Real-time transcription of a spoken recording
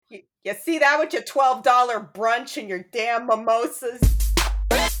You see that with your $12 brunch and your damn mimosas?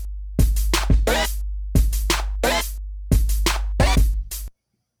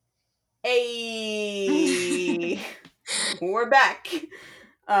 Hey, we're back.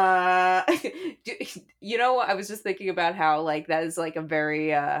 You know, I was just thinking about how like that is like a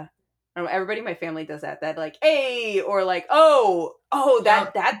very I don't know, everybody in my family does that like hey or like oh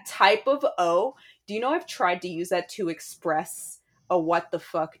Yep. that type of oh. Do you know I've tried to use that to express a what the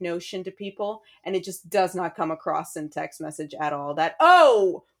fuck notion to people, and it just does not come across in text message at all. That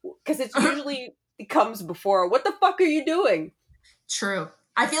oh, because it's usually it comes before what the fuck are you doing? True.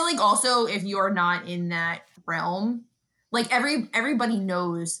 I feel like also if you're not in that realm, like everybody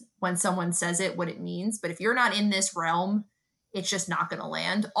knows when someone says it what it means, but if you're not in this realm, it's just not going to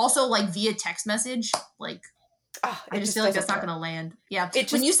land. Also, like via text message, like Oh, I it just just feel like that's doesn't not work. going to land. Yeah. It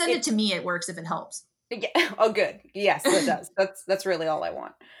When you just send it to me, it works if it helps. yeah. Oh, good. Yes, it does. That's really all I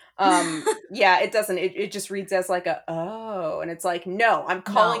want. Yeah, it doesn't. It just reads as like a oh, and it's like no, I'm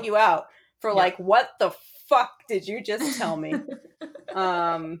calling No. you out for like Yep. what the fuck did you just tell me?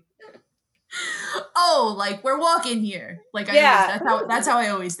 Um, Oh, like we're walking here. Like I always yeah. that's how I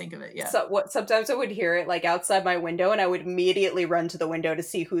always think of it. Yeah. So what? Sometimes I would hear it like outside my window, and I would immediately run to the window to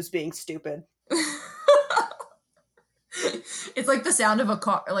see who's being stupid. It's like the sound of a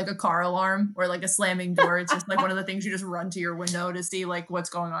car alarm or like a slamming door. It's just like one of the things you just run to your window to see like what's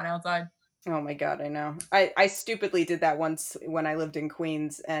going on outside. Oh my god, I know. I stupidly did that once when I lived in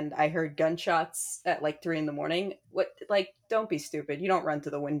Queens and I heard gunshots at like 3 in the morning. What like don't be stupid. You don't run to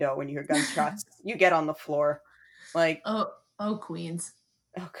the window when you hear gunshots. You get on the floor. Like Oh, Queens.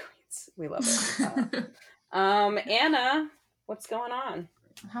 oh Queens. We love it. Anna, what's going on?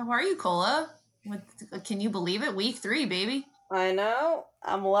 How are you, Cola? Can you believe it? Week 3, baby. I know.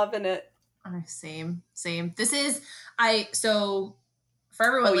 I'm loving it. Same. This is so for Oh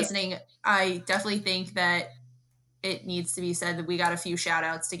everyone yeah. listening, I definitely think that it needs to be said that we got a few shout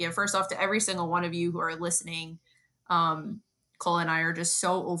outs to give. First off, to every single one of you who are listening. Cole and I are just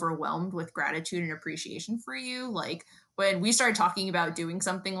so overwhelmed with gratitude and appreciation for you. Like when we started talking about doing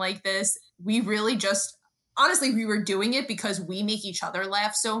something like this, we really just honestly we were doing it because we make each other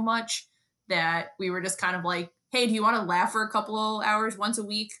laugh so much that we were just kind of like, hey, do you want to laugh for a couple hours once a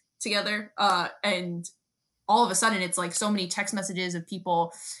week together? And all of a sudden it's like so many text messages of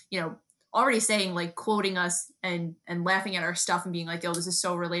people, already saying like quoting us and laughing at our stuff and being like, oh, this is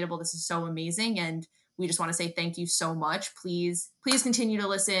so relatable, this is so amazing. And we just want to say thank you so much. Please continue to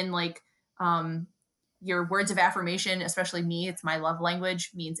listen. Like your words of affirmation, especially me, it's my love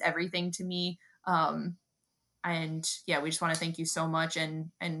language, means everything to me. And yeah, we just want to thank you so much.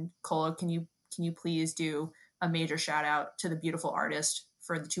 And Cola, can you please do a major shout out to the beautiful artist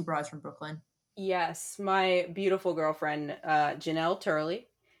for the Two Broads from Brooklyn? Yes, my beautiful girlfriend Janelle Turley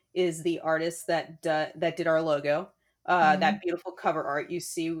is the artist that did our logo. Mm-hmm. That beautiful cover art you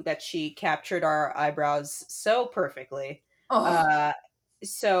see that she captured our eyebrows so perfectly. Oh, Uh,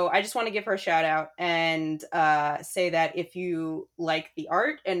 so I just want to give her a shout out and say that if you like the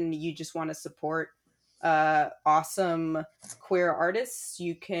art and you just want to support awesome queer artists,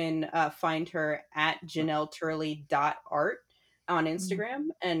 you can find her at janelleturley.art on Instagram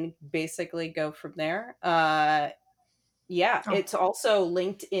and basically go from there. Yeah, oh, it's also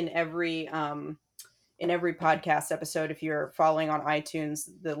linked in every podcast episode. If you're following on iTunes,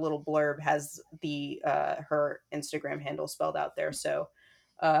 the little blurb has the her Instagram handle spelled out there. So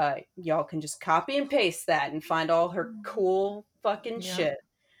y'all can just copy and paste that and find all her cool fucking yeah, shit.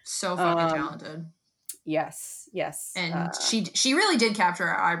 so fucking Um talented. yes. And she really did capture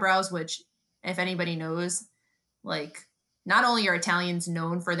our eyebrows, which if anybody knows, like not only are Italians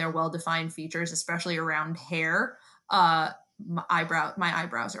known for their well-defined features, especially around hair, my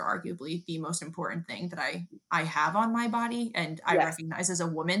eyebrows are arguably the most important thing that I have on my body, and I Yes. recognize as a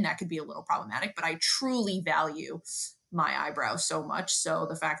woman that could be a little problematic, but I truly value my eyebrows so much. So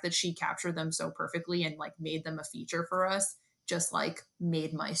the fact that she captured them so perfectly and like made them a feature for us just like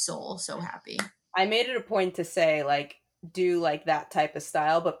made my soul so happy. I made it a point to say like do like that type of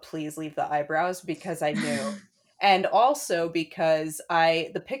style, but please leave the eyebrows because I knew. And also because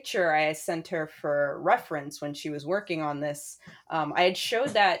the picture I sent her for reference when she was working on this, I had showed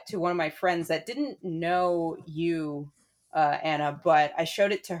that to one of my friends that didn't know you, Anna, but I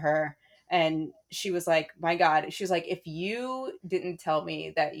showed it to her and she was like, my God, she was like, if you didn't tell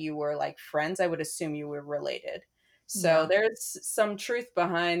me that you were like friends, I would assume you were related. So Yeah. there's some truth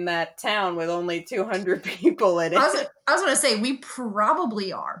behind that town with only 200 people in I it. was I was gonna say we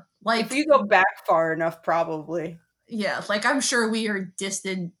probably are. If Like you go back far enough, probably. yeah, like I'm sure we are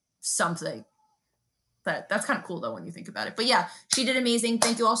distant something. That's kind of cool though when you think about it. But yeah, she did amazing.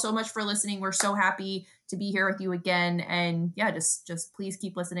 Thank you all so much for listening. We're so happy to be here with you again. And yeah, just please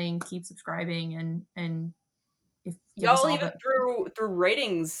keep listening, keep subscribing, and if give us Y'all all even the threw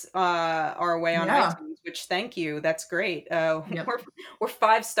ratings our way on yeah. iTunes, which thank you. That's great. Yep. We're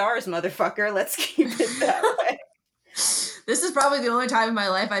 5 stars, motherfucker. Let's keep it that way. This is probably the only time in my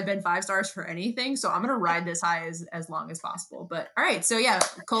life I've been 5 stars for anything. So I'm gonna ride this high as long as possible. But all right, so yeah,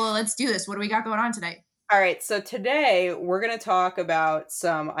 Cola, let's do this. What do we got going on tonight? All right, so today we're going to talk about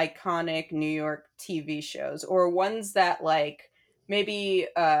some iconic New York TV shows, or ones that like maybe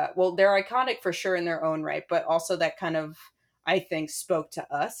well, they're iconic for sure in their own right, but also that kind of, I think, spoke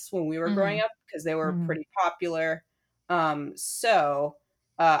to us when we were growing Mm-hmm. up because they were Mm-hmm. pretty popular.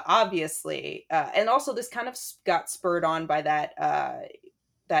 Obviously, and also this kind of got spurred on by that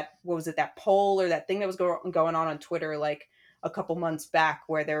what was it, that poll or that thing that was going on Twitter like a couple months back,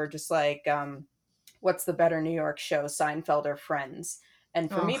 where they were just like what's the better New York show, Seinfeld or Friends? And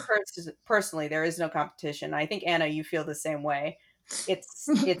for Oh. me personally, there is no competition. I think Anna, you feel the same way. It's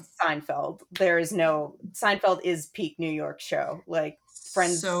Seinfeld. There is no Seinfeld is peak New York show. Like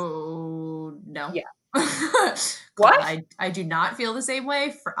Friends, So no. yeah. Cole, What? I do not feel the same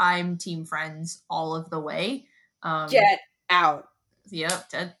way. I'm Team Friends all of the way. Get out. Yep,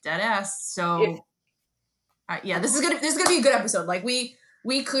 dead ass. If So yeah, this is gonna be a good episode. Like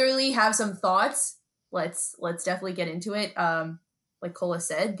we clearly have some thoughts. Let's definitely get into it. Like Cola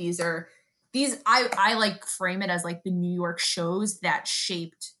said, these I like frame it as like the New York shows that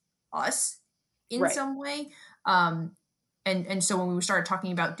shaped us in right. some way. Um, and so when we started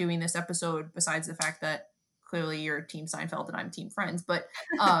talking about doing this episode, besides the fact that clearly you're Team Seinfeld and I'm Team Friends, but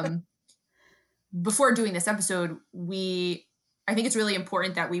before doing this episode, I think it's really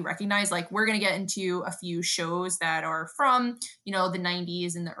important that we recognize like we're going to get into a few shows that are from, the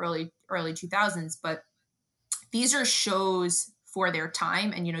 90s and the early 2000s, but these are shows for their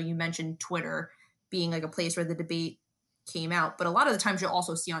time. And you mentioned Twitter being like a place where the debate came out, but a lot of the times you'll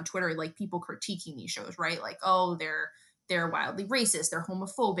also see on Twitter like people critiquing these shows, right? Like, oh, they're wildly racist, they're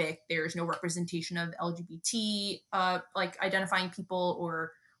homophobic, there's no representation of LGBT like identifying people,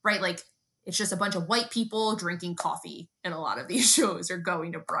 or right, like it's just a bunch of white people drinking coffee in a lot of these shows or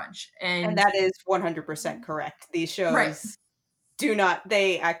going to brunch. And And that is 100% correct. These right, shows do not,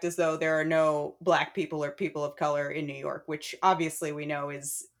 they act as though there are no black people or people of color in New York, which obviously we know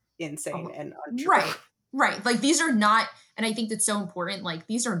is insane and untrue. right, right. Like these are not, and I think that's so important. Like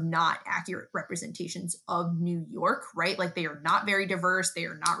these are not accurate representations of New York, right? Like they are not very diverse. They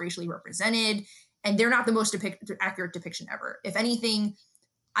are not racially represented, and they're not the most accurate depiction ever. If anything,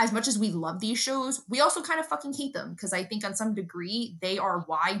 as much as we love these shows, we also kind of fucking hate them because I think on some degree they are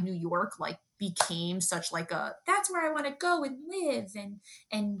why New York like became such like a that's where I want to go and live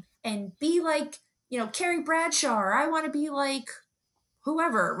and be like Carrie Bradshaw, or I want to be like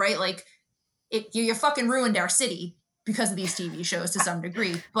whoever, right? Like you fucking ruined our city because of these TV shows to some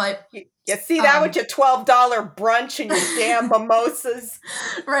degree. But You see that with your $12 brunch and your damn mimosas?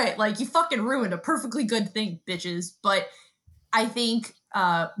 right, like you fucking ruined a perfectly good thing, bitches. But I think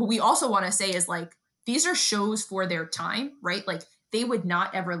what we also want to say is like these are shows for their time, right? Like they would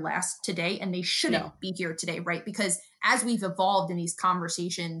not ever last today, and they shouldn't be here today, right? Because as we've evolved in these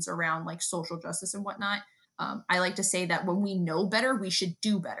conversations around like social justice and whatnot, I like to say that when we know better, we should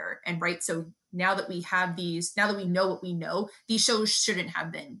do better. And right, so now that we have now that we know what we know, these shows shouldn't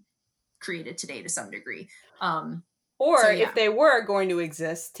have been created today to some degree. Or So yeah, if they were going to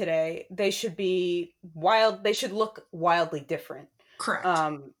exist today, they should be wild. They should look wildly different. correct.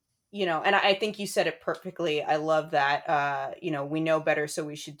 And I think you said it perfectly. I love that. We know better, so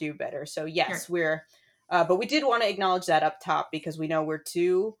we should do better. So Right. yes, but we did want to acknowledge that up top because we know we're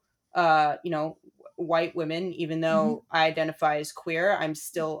two, white women. Even Mm-hmm. though I identify as queer, I'm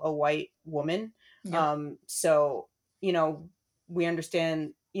still a white woman. Yep. So we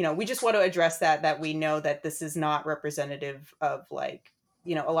understand. We just want to address that we know that this is not representative of like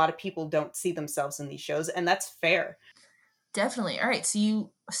a lot of people don't see themselves in these shows, and that's fair. Definitely. All right.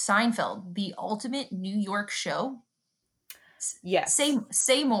 So Seinfeld, the ultimate New York show. Yes.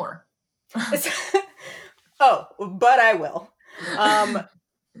 Say more. Oh, but I will.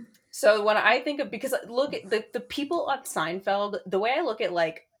 So when I think of, because look at the people on Seinfeld, the way I look at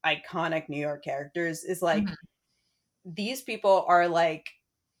like iconic New York characters is like Mhm. these people are like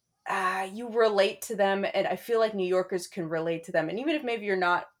you relate to them, and I feel like New Yorkers can relate to them. And even if maybe you're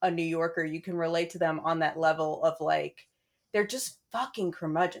not a New Yorker, you can relate to them on that level of like they're just fucking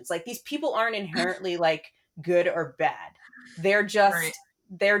curmudgeons. Like these people aren't inherently like good or bad. They're Right.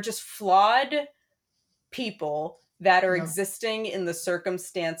 just flawed people that are Yep. existing in the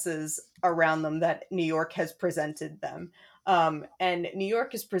circumstances around them that New York has presented them. And New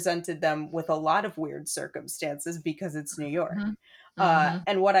York has presented them with a lot of weird circumstances because it's New York. Mhm. Mhm.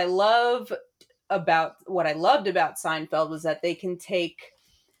 And what I loved about Seinfeld was that they can take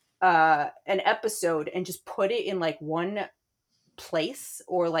an episode and just put it in like one place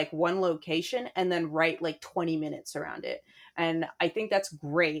or like one location and then write like 20 minutes around it. And I think that's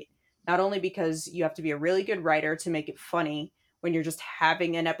great, not only because you have to be a really good writer to make it funny when you're just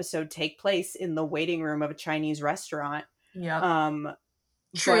having an episode take place in the waiting room of a Chinese restaurant. Yep. Um, but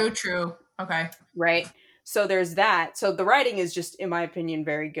True, true. Okay. right. So there's that. So the writing is just, in my opinion,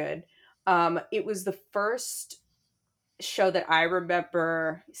 very good. It was the first show that I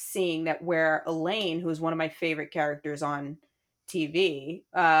remember seeing that where Elaine, who's one of my favorite characters on TV,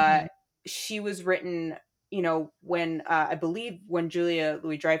 Mhm. she was written, when I believe when Julia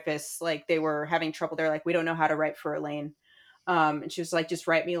Louis Dreyfus, like they were having trouble, they're like, we don't know how to write for Elaine. And she was like, just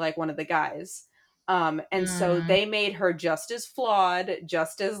write me like one of the guys. And so Mm. they made her just as flawed,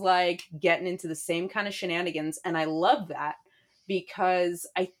 just as like getting into the same kind of shenanigans. And I love that because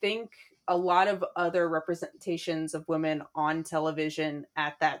I think a lot of other representations of women on television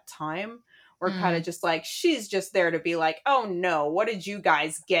at that time were kind of Mm. just like, she's just there to be like, oh no, what did you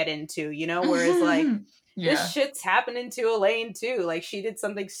guys get into? Whereas like, this Yeah. shit's happening to Elaine too. Like, she did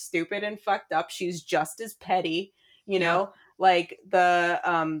something stupid and fucked up. She's just as petty, you Yep. know? Like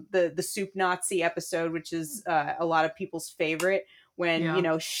the soup Nazi episode, which is a lot of people's favorite, when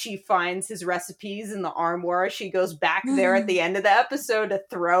Yeah. she finds his recipes in the armoire, she goes back there at the end of the episode to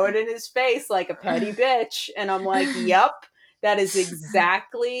throw it in his face like a petty bitch. And I'm like, yep, that is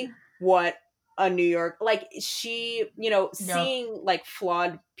exactly what a New York, like, she, Yep. seeing like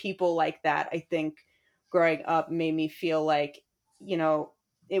flawed people like that, I think growing up made me feel like,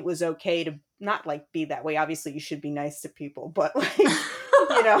 it was okay to not like be that way. Obviously you should be nice to people, but like,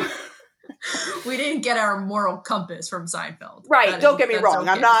 you know We didn't get our moral compass from Seinfeld. right, don't get me That's wrong,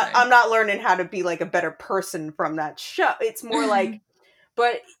 okay to say. I'm not learning how to be like a better person from that show. It's more like,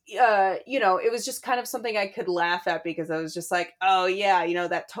 but it was just kind of something I could laugh at because I was just like, oh yeah,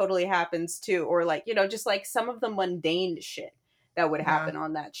 that totally happens too. Or like, just like some of the mundane shit that would Yeah. happen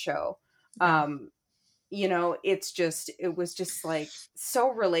on that show. Yeah. um it was just like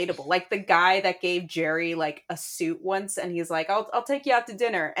so relatable. Like the guy that gave Jerry like a suit once, and he's like, I'll take you out to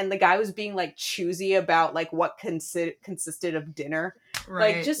dinner. And the guy was being like choosy about like what consisted of dinner.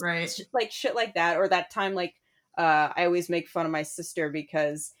 Like Right, just right. like shit like that. Or that time, like, I always make fun of my sister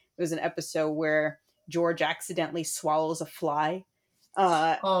because it was an episode where George accidentally swallows a fly.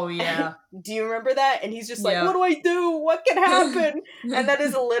 Uh, Oh yeah. do you remember that? And he's just like, what Yep. do I do? What can happen? And that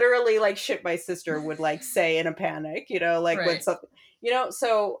is literally like shit my sister would like say in a panic, like when Right. something,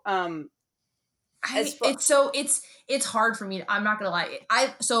 so I as mean, far it's hard for me. I'm not gonna lie.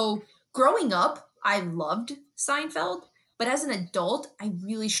 So growing up, I loved Seinfeld, but as an adult, I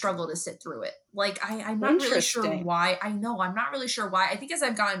really struggle to sit through it. Like I'm not really sure interesting. why. I know I'm not really sure why. I think as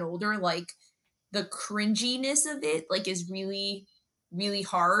I've gotten older, like the cringiness of it, like, is really, really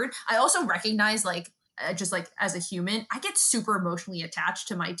hard. I also recognize, like, just like as a human, I get super emotionally attached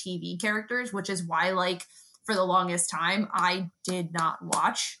to my TV characters, which is why, like, for the longest time, I did not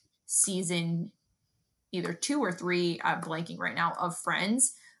watch season either 2 or 3, I'm blanking right now, of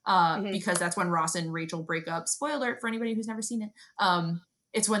Friends, Mhm. because that's when Ross and Rachel break up. Spoiler alert for anybody who's never seen it.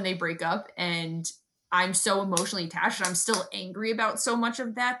 It's when they break up, and I'm so emotionally attached, and I'm still angry about so much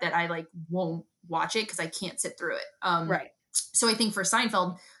of that I like won't watch it because I can't sit through it. Right. So I think for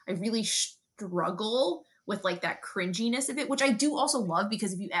Seinfeld, I really struggle with like that cringiness of it, which I do also love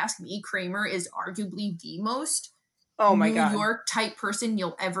because if you ask me, Kramer is arguably the most Oh my New god. York type person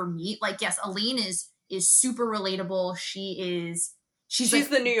you'll ever meet. Like, yes, Aline is super relatable. She's She's like,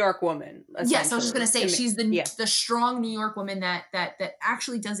 the New York woman, yes, I was just gonna essentially, say to me. she's Yeah. the strong New York woman that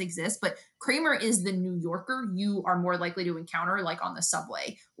actually does exist. But Kramer is the New Yorker you are more likely to encounter like on the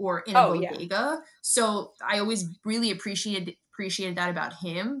subway or in a Oh yeah. bodega. So I always really appreciated that about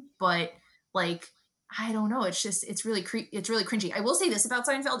him. But like, I don't know, it's just it's really cringy. I will say this about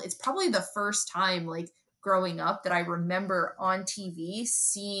Seinfeld: it's probably the first time like growing up that I remember on TV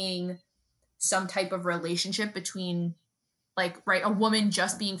seeing some type of relationship between like, right, a woman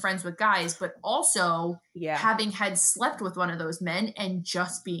just being friends with guys, but also Yeah. having had slept with one of those men and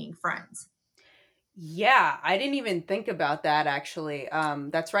just being friends. Yeah, I didn't even think about that actually.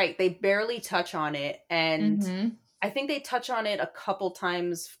 That's right. They barely touch on it, and Mhm. I think they touch on it a couple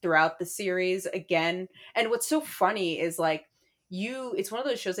times throughout the series again. And what's so funny is like, it's one of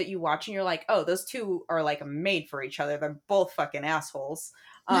those shows that you watch and you're like, oh, those two are like made for each other. They're both fucking assholes.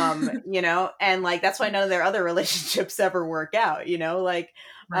 You know, and like that's why none of their other relationships ever work out, you know, like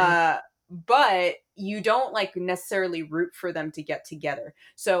Right. but you don't like necessarily root for them to get together.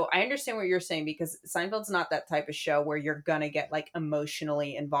 So I understand what you're saying, because Seinfeld's not that type of show where you're gonna get like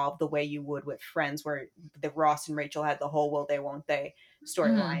emotionally involved the way you would with Friends, where the Ross and Rachel had the whole will they won't they Hmm.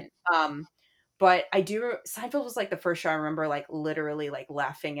 storyline. But I do, Seinfeld was like the first show I remember like literally like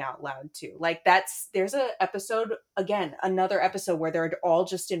laughing out loud to. Like there's a episode, again, another episode where they're all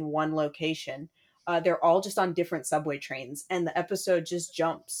just in one location. They're all just on different subway trains, and the episode just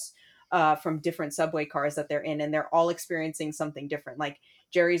jumps from different subway cars that they're in, and they're all experiencing something different. Like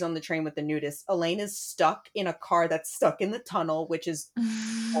Jerry's on the train with the nudist. Elaine is stuck in a car that's stuck in the tunnel, which is,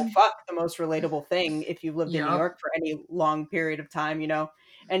 well, fuck, the most relatable thing if you've lived in New Yep. York for any long period of time, you know?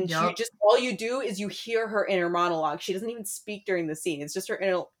 And she Yep. just, all you do is you hear her inner monologue. She doesn't even speak during the scene. It's just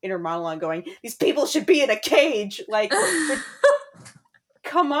her inner monologue going, these people should be in a cage. Like,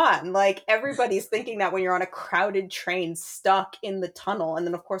 come on. Like, everybody's thinking that when you're on a crowded train stuck in the tunnel. And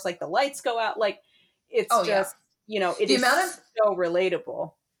then, of course, like the lights go out. Like, it's Oh yeah. just, you know, it The is amount of so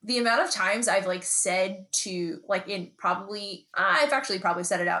relatable. the amount of times I've like said to like in probably I've actually probably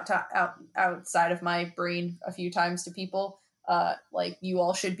said it out outside of my brain a few times to people, like you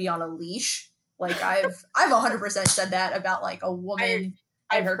all should be on a leash. Like I've 100% said that about like a I, woman and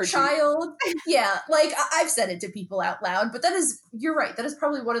I've her heard you. child. Yeah, like I've said it to people out loud, but that is, you're right, that is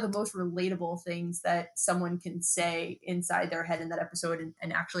probably one of the most relatable things that someone can say inside their head in that episode.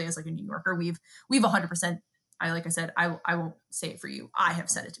 And actually, as like a New Yorker, we've 100%, like I said, I won't say it for you. I have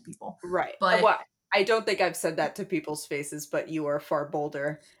said it to people, Right. but Well, I don't think I've said that to people's faces, but you are far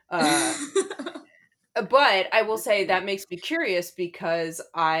bolder. But I will say that makes me curious, because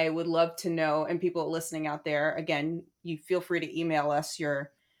I would love to know, and people listening out there, again, you feel free to email us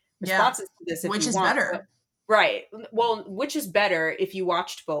your yeah, responses to this if which you is want. But better? right. Well, which is better if you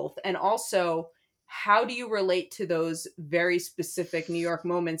watched both? And also, how do you relate to those very specific New York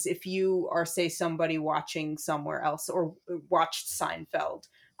moments if you are, say, somebody watching somewhere else, or watched Seinfeld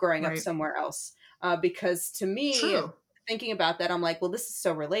growing up Right. somewhere else? Because to me, True. thinking about that, I'm like, well, this is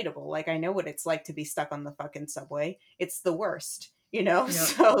so relatable. Like, I know what it's like to be stuck on the fucking subway. It's the worst, you know? Yep.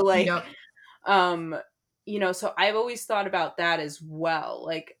 So, like, Yep. um, you know, so I've always thought about that as well.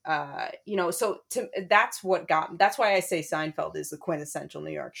 Like, you know, so that's why I say Seinfeld is the quintessential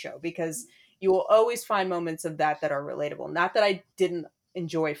New York show, because you will always find moments of that that are relatable. Not that I didn't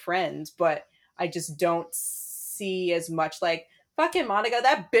enjoy Friends, but I just don't see as much like, fucking Monica,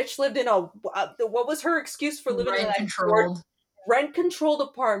 that bitch lived in what was her excuse for living in Rent that controlled. rent controlled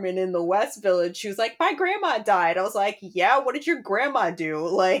apartment in the West Village? She was like, my grandma died. I was like, yeah, what did your grandma do?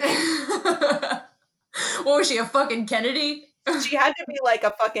 Like, What was she, a fucking Kennedy? she had to be like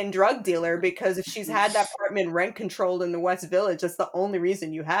a fucking drug dealer, because if she's had that apartment rent controlled in the West Village, that's the only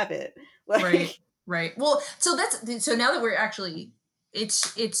reason you have it. Right. Like, Right. Well, so now that we're actually,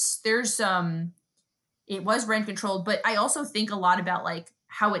 it's there's it was rent controlled, but I also think a lot about like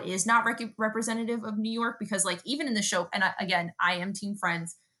how it is not representative of New York, because like even in the show, and again, I am Team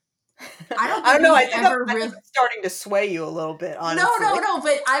Friends. I don't I think don't know. we've I think ever I think really. I'm starting to sway you a little bit, No, no, honestly. no.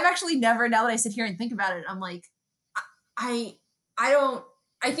 But I've actually never. Now that I sit here and think about it, I'm like, I, I don't.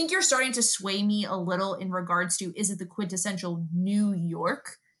 I think you're starting to sway me a little in regards to, is it the quintessential New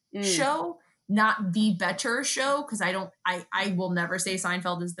York Mm, show, not the better show? Because I don't. I will never say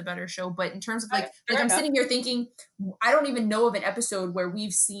Seinfeld is the better show. But in terms of like fair I'm enough. sitting here thinking, I don't even know of an episode where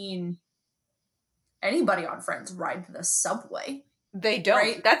we've seen anybody on Friends ride the subway, They right?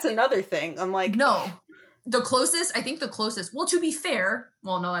 don't. That's another thing. I'm like, No. The closest, I think the closest, well, to be fair,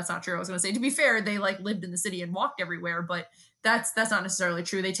 well, no, that's not true. I was going to say, to be fair, they like lived in the city and walked everywhere, but that's not necessarily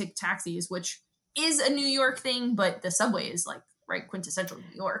true. They take taxis, which is a New York thing, but the subway is like, right, quintessential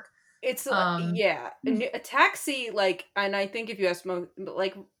New York. it's Um, yeah, a taxi, like, and I think if you ask most,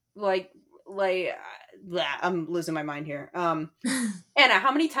 like, like, I'm losing my mind here. Anna,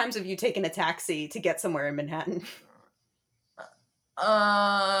 how many times have you taken a taxi to get somewhere in Manhattan?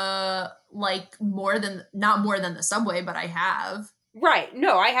 like more than, not more than the subway, but I have. Right.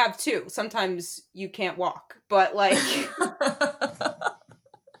 No, I have too. Sometimes you can't walk, but like,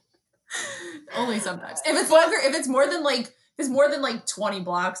 Only sometimes. If it's but longer, if it's more than like, if it's more than like 20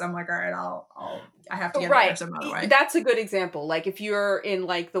 blocks, I'm like, all right, I have to get there right. some other way. That's a good example. Like, if you're in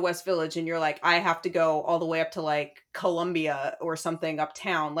like the West Village and you're like, I have to go all the way up to like Columbia or something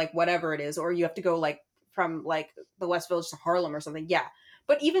uptown, like whatever it is, or you have to go like from like the West Village to Harlem or something. Yeah.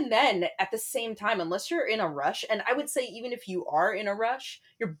 But even then, at the same time, unless you're in a rush, and I would say even if you are in a rush,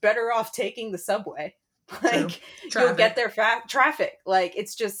 you're better off taking the subway. True. Like you'll get there traffic. Like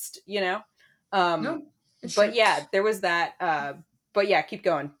it's just, No, it's but true. yeah, there was that but yeah, keep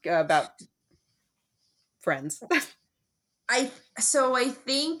going about Friends. I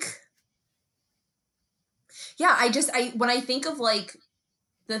think, yeah, I when I think of like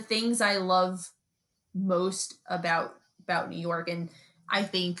the things I love most about New York, and I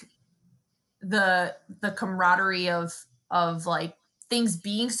think the camaraderie of like things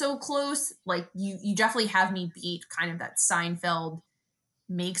being so close, like you definitely have me beat kind of that Seinfeld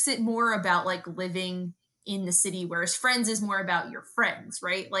makes it more about like living in the city, whereas Friends is more about your friends,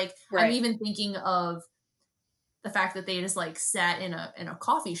 right? Like I'm Right. even thinking of the fact that they just like sat in a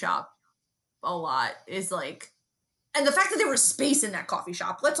coffee shop a lot is like, and the fact that there was space in that coffee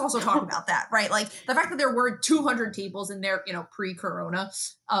shop, let's also talk about that, right? Like the fact that there were 200 tables in there, pre-corona,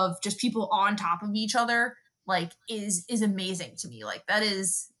 of just people on top of each other, like is amazing to me. Like that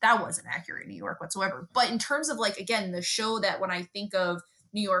wasn't accurate in New York whatsoever. But in terms of like, again, the show, that when I think of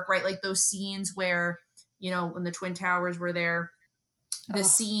New York, right, like those scenes where, when the Twin Towers were there, the Oh,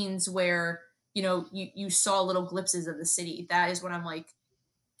 scenes where, you saw little glimpses of the city, that is when I'm like,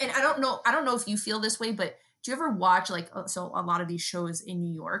 and I don't know if you feel this way, but do you ever watch like, so a lot of these shows in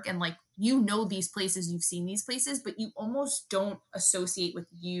New York, and like these places, you've seen these places, but you almost don't associate with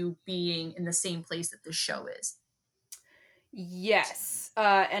you being in the same place that the show is. yes.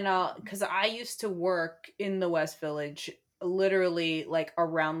 And because I used to work in the West Village, literally like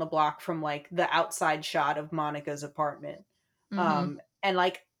around the block from like the outside shot of Monica's apartment. Mm-hmm. And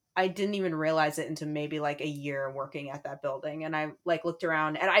like I didn't even realize it until maybe like a year working at that building. And I like looked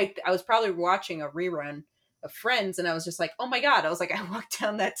around and I was probably watching a rerun of Friends and I was just like, oh my God. I was like, I walk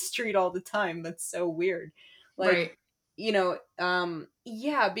down that street all the time. That's so weird. Like, Right.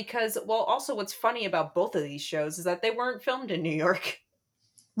 yeah, because well, also what's funny about both of these shows is that they weren't filmed in New York.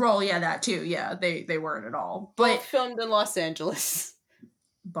 Well, yeah, that too. Yeah, they weren't at all. But Both filmed in Los Angeles.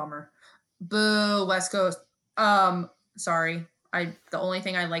 bummer. Boo, West Coast. Sorry. The only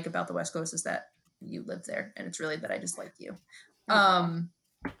thing I like about the West Coast is that you live there, and it's really that I just like you. Aw. Um,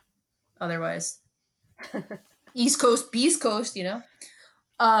 Otherwise, East Coast, Beast Coast,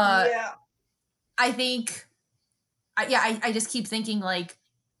 Uh, Yeah. I think, I just keep thinking like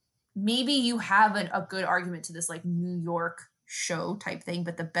maybe you have a good argument to this like New York show type thing,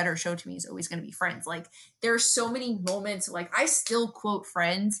 but the better show to me is always going to be Friends. Like there are so many moments, like I still quote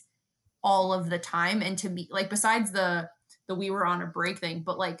Friends all of the time, and to me, like besides the we were on a break thing,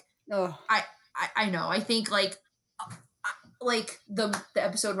 but like Oh. I know, I think like the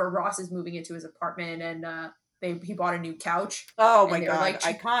episode where Ross is moving into his apartment, and he bought a new couch, Oh my and they're God. like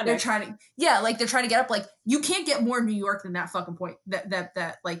they're Iconic. trying to, yeah, like they're trying to get up, like you can't get more New York than that fucking point,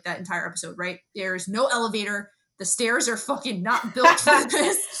 that like that entire episode, right? There's no elevator, the stairs are fucking not built for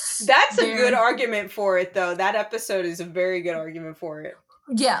this. That's a good They're, argument for it, though. That episode is a very good argument for it.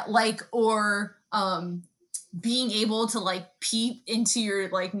 yeah, like, or being able to like peep into your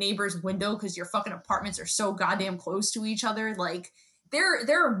like neighbor's window because your fucking apartments are so goddamn close to each other. Like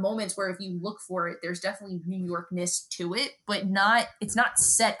there are moments where if you look for it, there's definitely New Yorkness to it, but it's not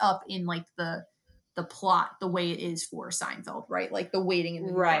set up in like the plot the way it is for Seinfeld, right? Like the waiting in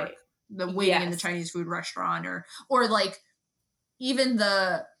the New York, Right. the waiting in the Yes. Chinese food restaurant, or like even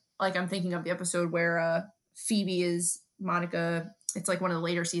the, like I'm thinking of the episode where Phoebe is Monica. It's like one of the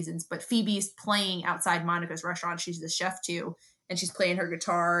later seasons, but Phoebe's playing outside Monica's restaurant. She's the chef too, and she's playing her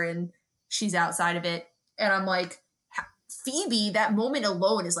guitar and she's outside of it. And I'm like, Phoebe, that moment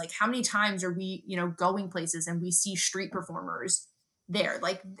alone is like, how many times are we, going places and we see street performers there?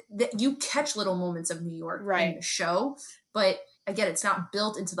 Like you catch little moments of New York in Right. the show, but again, it's not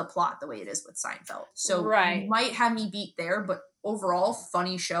built into the plot the way it is with Seinfeld. So you Right. might have me beat there, but overall,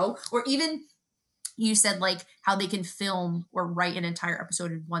 funny show. Or even you said like how they can film or write an entire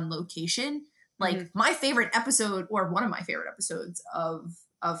episode in one location. Like Mhm. my favorite episode, or one of my favorite episodes of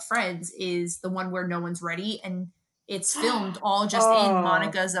Friends, is the one where no one's ready, and it's filmed all just in Oh.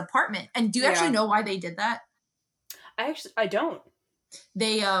 Monica's apartment. And do you actually Yeah. know why they did that? I don't.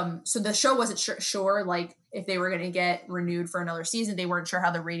 They so the show wasn't sure like if they were going to get renewed for another season. They weren't sure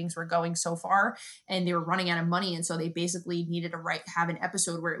how the ratings were going so far, and they were running out of money, and so they basically needed to have an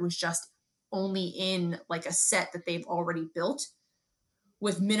episode where it was just only in like a set that they've already built,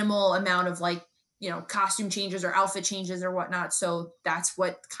 with minimal amount of like costume changes or outfit changes or whatnot. So that's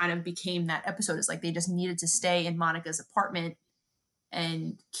what kind of became that episode, is like they just needed to stay in Monica's apartment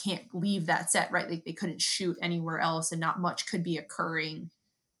and can't leave that set, right? Like they couldn't shoot anywhere else, and not much could be occurring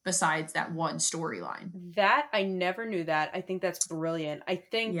besides that one storyline. That I never knew that. I think that's brilliant. I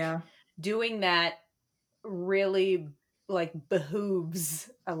think Yeah. doing that really like behooves.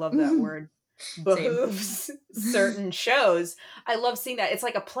 I love that word. Same. behooves certain shows. I love seeing that. It's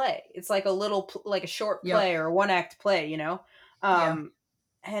like a play. It's like a little, like a short Yep. play or a one act play, you know? Yeah.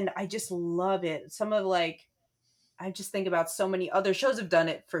 And I just love it. Some of like, I just think about so many other shows have done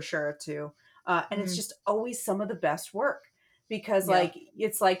it for sure too. And it's Mhm. just always some of the best work because Yeah. like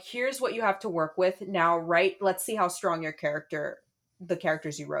it's like here's what you have to work with now, right? Let's see how strong the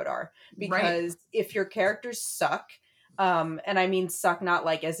characters you wrote are. Right. Because if your characters suck, and I mean suck not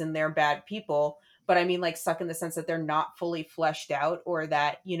like as in they're bad people, but I mean like suck in the sense that they're not fully fleshed out or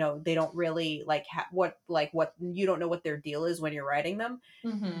that you know they don't really like what you don't know what their deal is when you're writing them.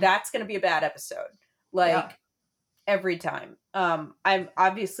 Mhm. That's going to be a bad episode. Yeah. Like every time. I'm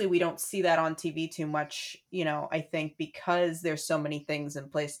obviously we don't see that on TV too much, you know, I think because there's so many things in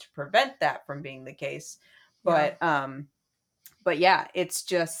place to prevent that from being the case. Yeah. But yeah, it's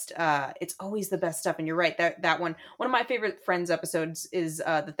just it's always the best stuff and you're right. That one of my favorite Friends episodes is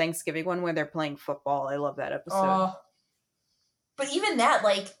the Thanksgiving one where they're playing football. I love that episode. Oh, but even that,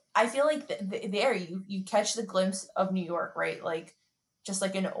 like, I feel like there you catch the glimpse of New York, right? Like, just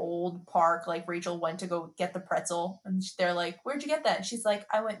like an old park. Like Rachel went to go get the pretzel, and they're like, "Where'd you get that?" And she's like,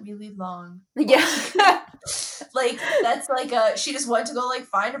 "I went really long." Yeah. Like that's like she just went to go like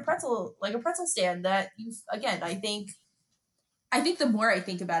find a pretzel, like a pretzel stand that you again. I think the more I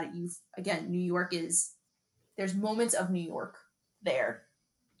think about it, New York is there's moments of New York there.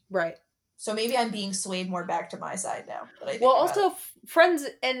 Right. So maybe I'm being swayed more back to my side now that I Well, think about it. also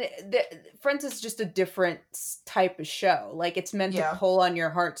Friends is just a different type of show. Like it's meant to Yeah. pull on your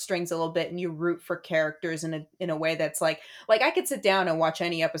heartstrings a little bit, and you root for characters in a way that's like I could sit down and watch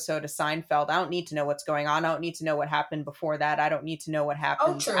any episode of Seinfeld. I don't need to know what's going on. I don't need to know what happened before that. I don't need to know what Oh,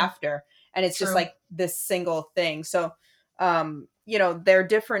 happens true. after. And it's just True. like this single thing. So you know, they're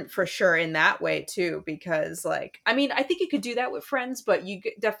different for sure in that way too, because like, I mean, I think you could do that with Friends, but you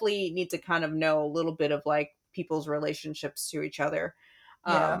definitely need to kind of know a little bit of like people's relationships to each other.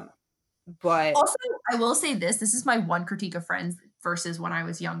 Yeah. Um, but Also, I will say this. This is my one critique of Friends versus when I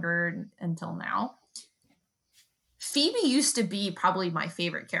was younger until now. Phoebe used to be probably my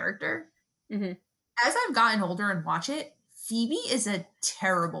favorite character. mhm. As I've gotten older and watch it, Phoebe is a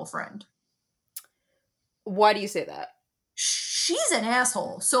terrible friend. Why do you say that? She's an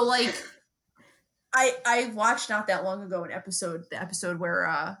asshole. So like I watched not that long ago the episode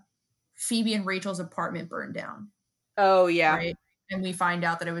where Phoebe and Rachel's apartment burned down. Oh yeah. Right? And we find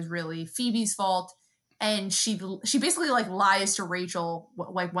out that it was really Phoebe's fault. And she basically like lies to Rachel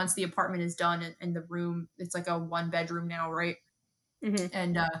like once the apartment is done and the room, it's like a 1-bedroom now, right? Hmm.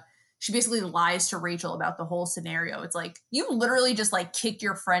 And she basically lies to Rachel about the whole scenario. It's like you literally just like kicked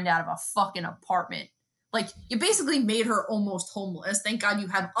your friend out of a fucking apartment. Like you basically made her almost homeless. Thank God you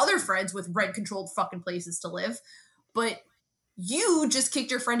have other friends with rent controlled fucking places to live. But you just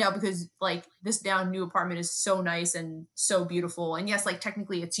kicked your friend out because like this now new apartment is so nice and so beautiful. And yes, like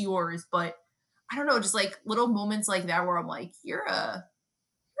technically it's yours, but I don't know, just like little moments like that where I'm like, you're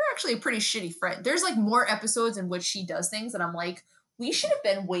actually a pretty shitty friend. There's like more episodes in which she does things and I'm like, we should have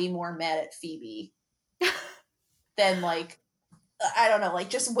been way more mad at Phoebe than like I don't know, like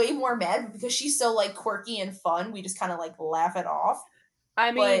just way more mad because she's so like quirky and fun. We just kind of like laugh it off.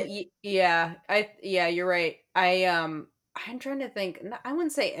 I mean, But yeah, yeah, you're right. I'm trying to think. I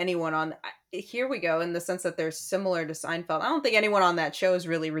wouldn't say anyone on. Here we go. In the sense that they're similar to Seinfeld, I don't think anyone on that show is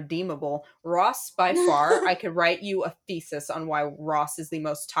really redeemable. Ross, by far, I could write you a thesis on why Ross is the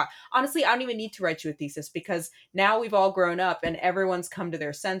most honestly, I don't even need to write you a thesis because now we've all grown up and everyone's come to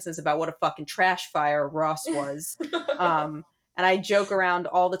their senses about what a fucking trash fire Ross was. And I joke around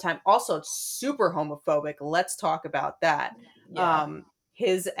all the time. Also, it's super homophobic. Let's talk about that. yeah. Um,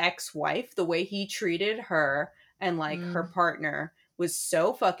 his ex-wife, the way he treated her and like her Mm, partner was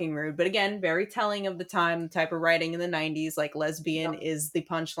so fucking rude. But again, very telling of the time, the type of writing in the 90s, like lesbian yep. is the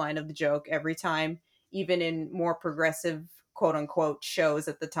punchline of the joke every time, even in more progressive quote unquote shows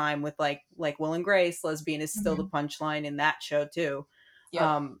at the time with like Will and Grace, lesbian is still the Mhm. punchline in that show too.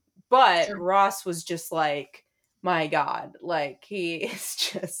 Yep. But Sure. Ross was just like, my God, like he is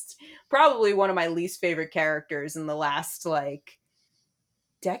just probably one of my least favorite characters in the last like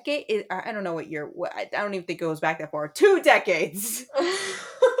decade. I don't know what year. I don't even think it goes back that far. 2 decades.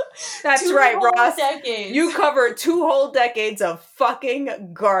 That's 2 right, whole Ross. decades. You covered 2 whole decades of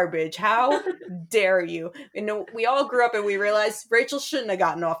fucking garbage. How dare you? And we all grew up and we realized Rachel shouldn't have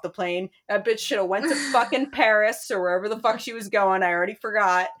gotten off the plane. That bitch should have went to fucking Paris or wherever the fuck she was going. I already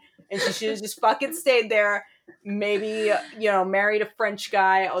forgot. And she should have just fucking stayed there. Maybe, married a French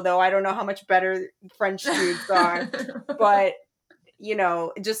guy, although I don't know how much better French dudes are. But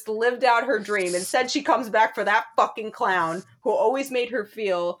just lived out her dream. Instead, she comes back for that fucking clown who always made her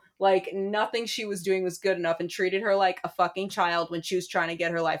feel Like nothing she was doing was good enough and treated her like a fucking child when she was trying to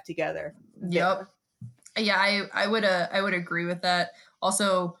get her life together. Yep. Yeah, I would agree with that.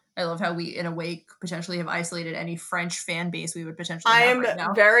 Also, I love how we, in a way, potentially have isolated any French fan base we would potentially I have am right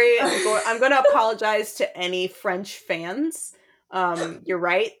now. I'm going to apologize to any French fans. You're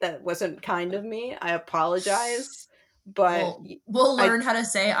right. That wasn't kind of me. I apologize. But we'll learn how to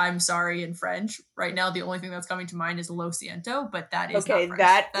say I'm sorry in French. Right now, the only thing that's coming to mind is lo siento, but that is not okay, French.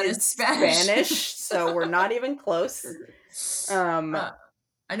 that That is is Spanish. so we're not even close.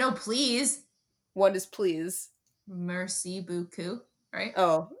 I know, please. What is please? Merci beaucoup, right?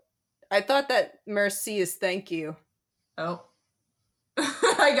 Oh, I thought that merci is thank you. Oh.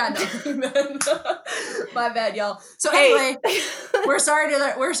 I got nothing then. My bad, y'all. So Hey. anyway, we're sorry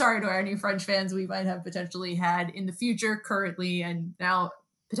to any French fans we might have potentially had in the future, currently, and now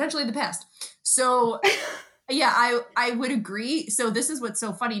potentially the past. So yeah, I would agree. So this is what's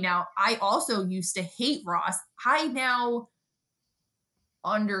so funny now. I also used to hate Ross. I now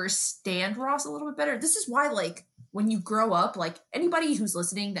understand Ross a little bit better. This is why, like, when you grow up, like anybody who's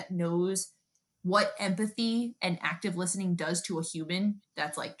listening that knows what empathy and active listening does to a human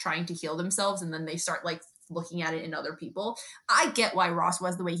that's like trying to heal themselves, and then they start like looking at it in other people. I get why Ross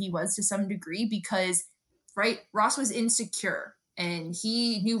was the way he was to some degree, because right, Ross was insecure and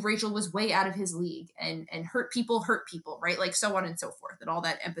he knew Rachel was way out of his league, and hurt people, right? Like so on and so forth, and all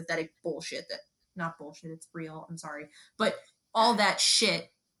that empathetic bullshit that not bullshit, it's real. I'm sorry. But all that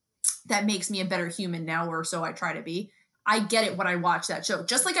shit that makes me a better human now, or so I try to be. I get it when I watch that show.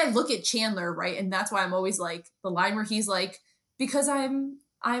 Just like I look at Chandler, right? And that's why I'm always like the line where he's like, because I'm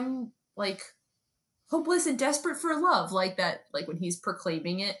like hopeless and desperate for love, like that, like when he's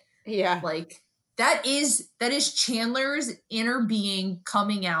proclaiming it. Yeah. Like that is Chandler's inner being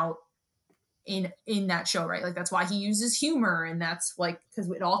coming out in that show, right? Like that's why he uses humor, and that's like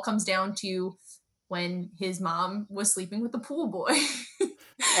because it all comes down to when his mom was sleeping with the pool boy.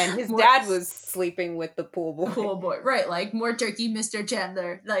 And his dad was sleeping with the pool boy. Pool boy, right? Like more turkey, Mr.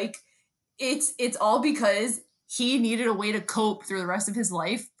 Chandler. Like it's all because he needed a way to cope through the rest of his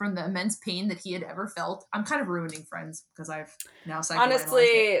life from the immense pain that he had ever felt. I'm kind of ruining Friends because I've now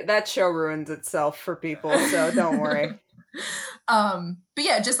honestly that show ruins itself for people, so don't worry. But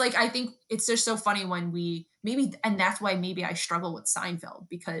yeah, just like I think it's just so funny when we maybe, and that's why maybe I struggle with Seinfeld,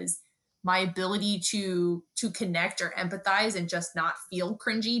 because my ability to connect or empathize and just not feel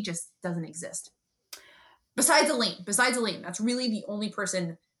cringy just doesn't exist. Besides Elaine, that's really the only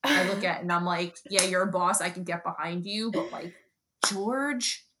person I look at and I'm like, yeah, you're a boss, I can get behind you, but like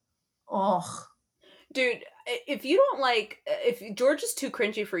George, oh, dude, if you don't like, if George is too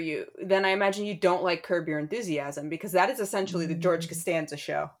cringy for you, then I imagine you don't like Curb Your Enthusiasm, because that is essentially the George Costanza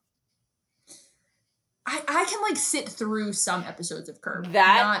show. I can like sit through some episodes of Curb.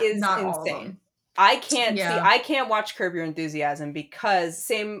 That is not insane. I can't watch Curb Your Enthusiasm because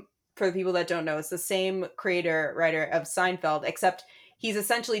same for the people that don't know, it's the same creator writer of Seinfeld, except he's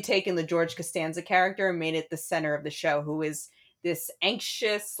essentially taken the George Costanza character and made it the center of the show, who is this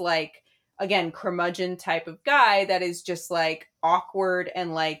anxious, like, again, curmudgeon type of guy that is just like awkward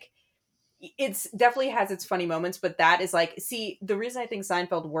and like it's definitely has its funny moments, but that is like, see, the reason I think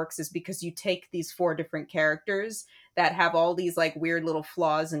Seinfeld works is because you take these 4 different characters that have all these like weird little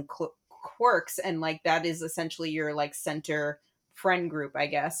flaws and quirks, and like that is essentially your like center friend group, I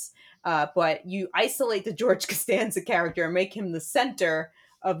guess. But you isolate the George Costanza character and make him the center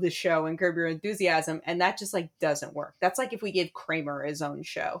of the show in Curb Your Enthusiasm, and that just like doesn't work. That's like if we gave Kramer his own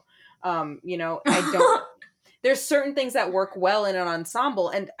show. You know, I don't. There's certain things that work well in an ensemble.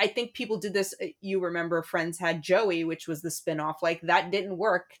 And I think people did this. You remember Friends had Joey, which was the spinoff. Like that didn't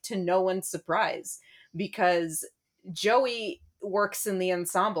work, to no one's surprise, because Joey works in the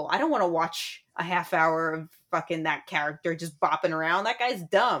ensemble. I don't want to watch a half hour of fucking that character just bopping around. That guy's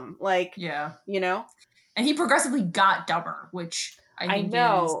dumb. Like, yeah, you know? And he progressively got dumber, which I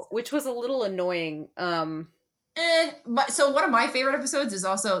know, which was a little annoying. But so one of my favorite episodes is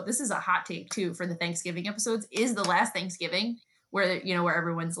also, this is a hot take too for the Thanksgiving episodes, is the last Thanksgiving where, you know, where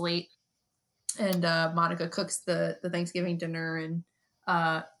everyone's late and Monica cooks the Thanksgiving dinner and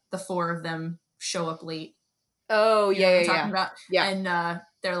the 4 of them show up late. Oh, you know yeah, what I'm yeah, talking about? Yeah. And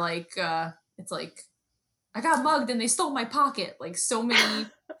they're like, it's like, I got mugged and they stole my pocket. Like so many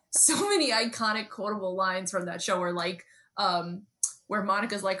iconic quotable lines from that show where like, where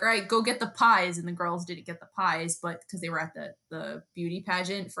Monica's like, all right, go get the pies. And the girls didn't get the pies, but because they were at the beauty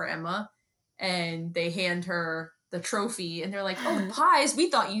pageant for Emma, and they hand her the trophy and they're like, oh, pies, we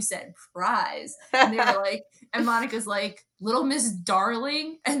thought you said prize. And they were like, and Monica's like, Little Miss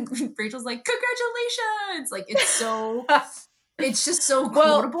Darling. And Rachel's like, congratulations. Like, it's so, It's just so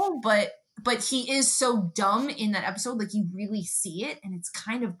Well, quotable, but he is so dumb in that episode. Like you really see it, and it's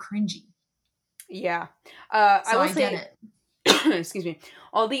kind of cringy. yeah. I So will I get say, it. excuse me,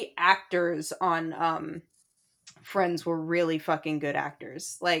 all the actors on Friends were really fucking good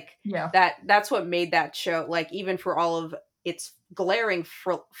actors. Like Yeah. that's what made that show, like, even for all of its glaring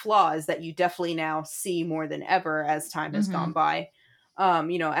flaws that you definitely now see more than ever as time has gone Mm-hmm.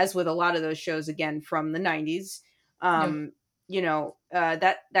 by. As with a lot of those shows again from the 90s, Yep.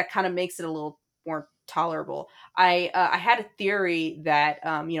 that kind of makes it a little more tolerable. I had a theory that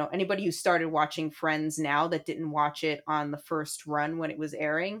anybody who started watching Friends now that didn't watch it on the first run when it was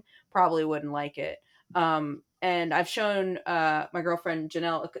airing probably wouldn't like it. And I've shown my girlfriend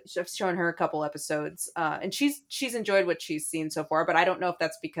Janelle, I've shown her a couple episodes, and she's enjoyed what she's seen so far. But I don't know if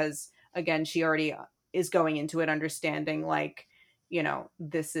that's because again she already is going into it understanding, like,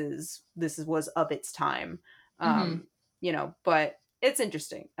 this is was of its time. Mm-hmm. um but it's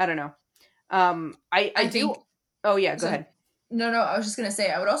interesting. I don't know. I I do. think Oh yeah, go so. ahead. No, I was just gonna say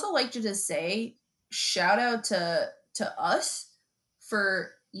I would also like you to say shout out to us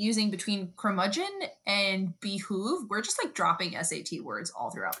for using between curmudgeon and behoove. We're just like dropping SAT words all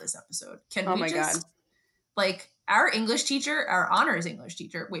throughout this episode. Can Oh we my god, just like our English teacher, our honors English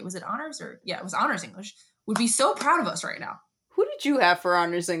teacher? Wait, was it honors or yeah, it was honors English. Would be so proud of us right now. who did you have for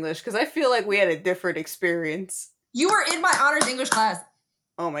honors English? Because I feel like we had a different experience. You were in my honors English class.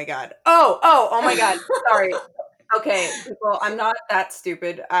 Oh my god. Oh my god. Sorry. Okay, people, I'm not that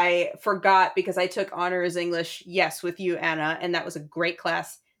stupid. I forgot because I took honors English, yes, with you, Anna, and that was a great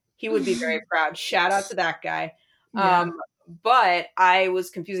class. He would be very proud. Shout out to that guy. Yeah. But I was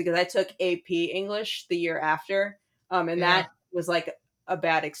confused because I took AP English the year after, and Yeah. that was like a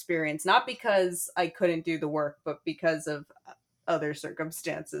bad experience. Not because I couldn't do the work, but because of other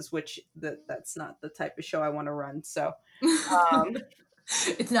circumstances, which that's not the type of show I want to run. So, um,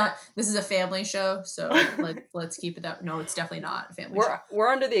 It's not. This is a family show, so let's keep it that. No, it's definitely not a family show. we're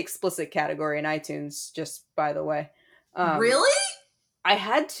under the explicit category in iTunes, just by the way. Um, Really? I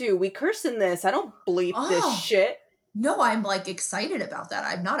had to. We curse in this. I don't bleep this Oh shit. no, I'm like excited about that.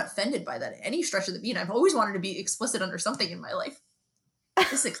 I'm not offended by that any stretch of the beat. I've always wanted to be explicit under something in my life.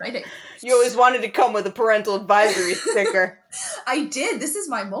 This is exciting. You always wanted to come with a parental advisory sticker. I did. This is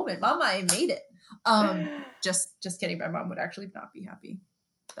my moment, Mama. I made it. Just kidding. My mom would actually not be happy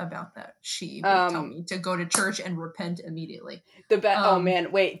about that. She would tell me to go to church and repent immediately. Oh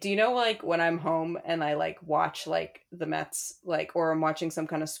man, wait, do you know, like, when I'm home and I like watch like the Mets, like, or I'm watching some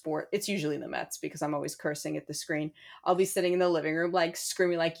kind of sport, it's usually the Mets because I'm always cursing at the screen. I'll be sitting in the living room like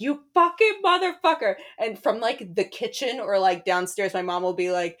screaming like, "You fucking motherfucker." And from like the kitchen or like downstairs my mom will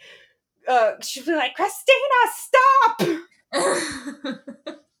be like, she'll be like, "Christina, stop."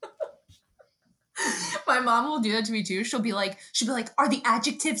 My mom will do that to me too. She'll be like, "Are the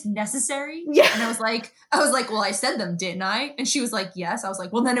adjectives necessary?" Yeah. And I was like, "Well, I said them, didn't I?" And she was like, "Yes." I was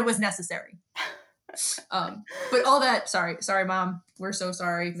like, "Well, then it was necessary." But all that, sorry, mom. We're so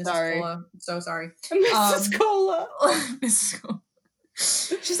sorry, Mrs. Sorry. Cola. So sorry. Mrs. Cola. Mrs. Cola.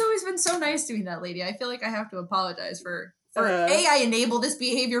 She's always been so nice to me, that lady. I feel like I have to apologize for A, I enable this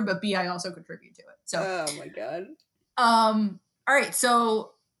behavior, but B, I also contribute to it. So oh my god. All right,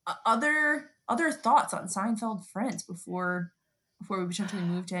 so other thoughts on Seinfeld Friends before we potentially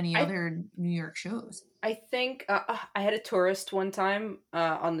move to any other New York shows? I think I had a tourist one time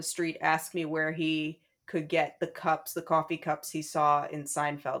on the street ask me where he could get the cups, the coffee cups he saw in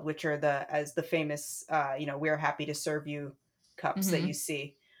Seinfeld, which are the famous, "We're happy to serve you" cups that you Mm-hmm.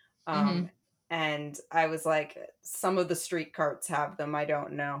 see. Mm-hmm. And I was like, some of the street carts have them. I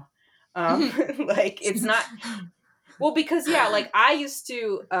don't know. Like, it's not. Well, because yeah, like I used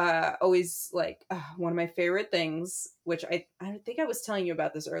to always like one of my favorite things, which I think I was telling you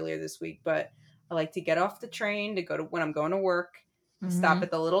about this earlier this week, but I like to get off the train to go to when I'm going to work, stop Mm-hmm.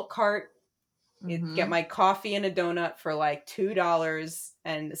 at the little cart, get Mm-hmm. my coffee and a donut for like $2.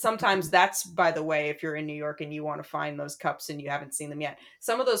 And sometimes that's, by the way, if you're in New York and you want to find those cups and you haven't seen them yet.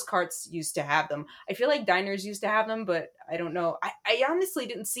 Some of those carts used to have them. I feel like diners used to have them, but I don't know. I honestly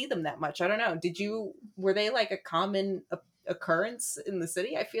didn't see them that much. I don't know. Were they like a common occurrence in the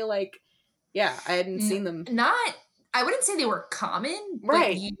city? I feel like, yeah, I hadn't seen them. Not, I wouldn't say they were common, but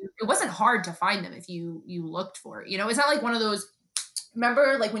Right. it wasn't hard to find them if you looked for it. It's not like one of those.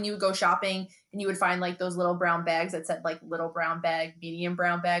 Remember, like when you would go shopping and you would find like those little brown bags that said like little brown bag, medium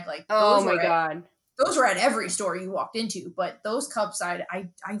brown bag, like Oh my God. those were at every store you walked into. But those cups, I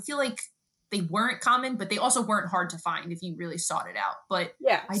feel like they weren't common, but they also weren't hard to find if you really sought it out. But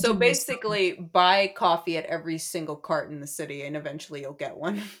Yeah. I So do miss them. basically, buy coffee at every single cart in the city and eventually you'll get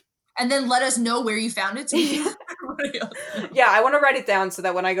one. And then let us know where you found it so we can let everybody else know. Yeah, I want to write it down so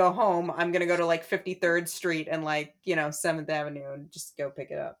that when I go home, I'm gonna go to like 53rd Street and like 7th Avenue and just go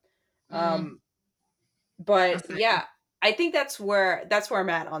pick it up. Mm, But that's yeah, I think that's where I'm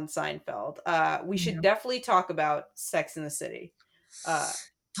at on Seinfeld. We should yeah. definitely talk about Sex in the City. Uh,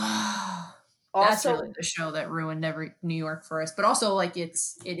 That's really also, the show that ruined every New York for us. But also, like, it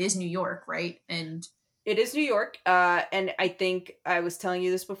is New York, right? And it is New York, and I think I was telling you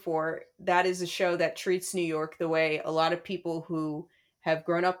this before. That is a show that treats New York the way a lot of people who have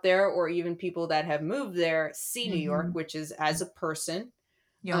grown up there, or even people that have moved there, see New York, mhm. which is as a person.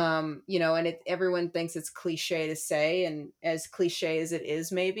 Yep. And everyone thinks it's cliche to say, and as cliche as it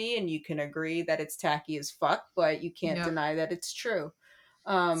is, maybe, and you can agree that it's tacky as fuck, but you can't Yep. deny that it's true.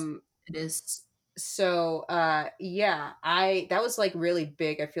 Um, It is. so yeah, I that was like really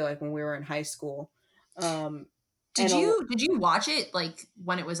big. I feel like when we were in high school, um, Did and you watch it like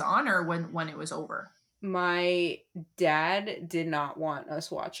when it was on or when it was over? my dad did not want us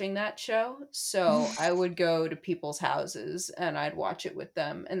watching that show, so I would go to people's houses and I'd watch it with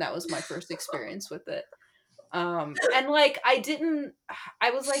them, and that was my first experience with it. And like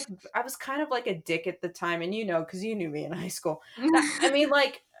I was kind of like a dick at the time, and because you knew me in high school. I mean,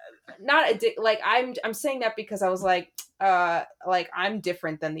 like, not a dick. Like, I'm saying that because I was like I'm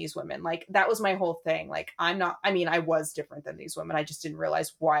different than these women. Like, that was my whole thing. Like, I'm not. I mean, I was different than these women. I just didn't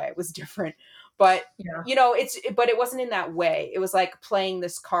realize why I was different. But Yeah. but it wasn't in that way. It was like playing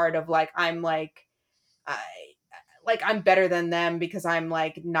this card of like I'm I like I'm better than them because I'm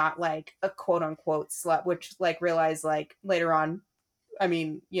like not like a quote unquote slut, which like realize like later on, I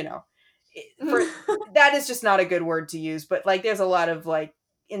mean, for that is just not a good word to use, but like there's a lot of like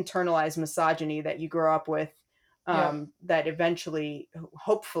internalized misogyny that you grow up with, Yep. that eventually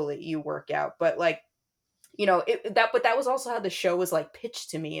hopefully you work out. But like, but that was also how the show was like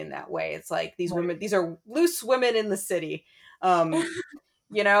pitched to me in that way. It's like these are loose women in the city. Um,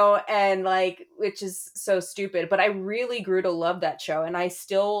 and like, which is so stupid, but I really grew to love that show, and I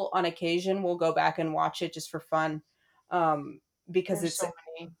still on occasion will go back and watch it just for fun. um because There's it's so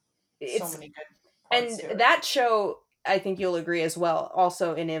it's many good parts and to it. that show, I think you'll agree as well,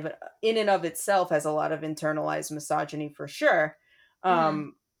 also in and of itself has a lot of internalized misogyny for sure. Hmm.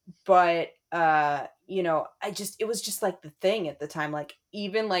 But it was just like the thing at the time, like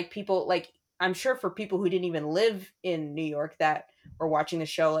even like people like I'm sure for people who didn't even live in New York that were watching the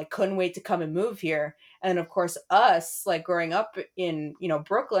show, like couldn't wait to come and move here. And of course us, like growing up in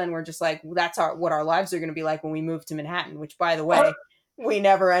Brooklyn, we're just like, well, that's what our lives are going to be like when we move to Manhattan, which by the way we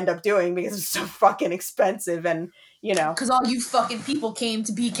never end up doing because it's so fucking expensive. And Because all you fucking people came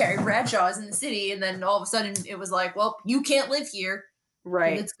to be Carrie Bradshaw's in the city, and then all of a sudden it was like, well, you can't live here because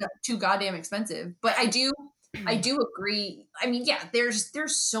right. it's too goddamn expensive. But I do agree. I mean, yeah, there's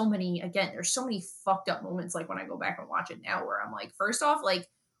so many. Again, there's so many fucked up moments. Like when I go back and watch it now, where I'm like, first off, like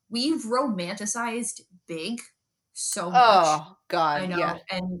we've romanticized Big so much. Oh I god, yeah.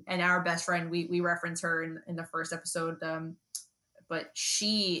 know, and our best friend, we reference her in the first episode, but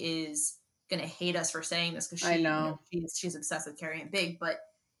she is gonna hate us for saying this because I she, know. she's obsessed with Carrie and Big, but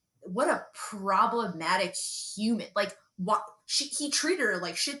what a problematic human. Like what he treated her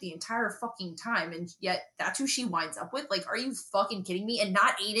like shit the entire fucking time, and yet that's who she winds up with. Like, are you fucking kidding me? And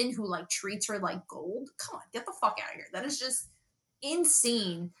not Aiden, who like treats her like gold. Come on, get the fuck out of here. That is just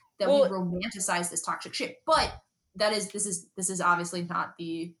insane that we Well, romanticize this toxic shit. But this is obviously not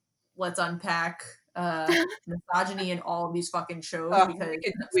the let's unpack misogyny in all of these fucking shows we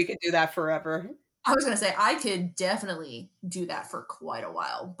because could do that forever. I was gonna say I could definitely do that for quite a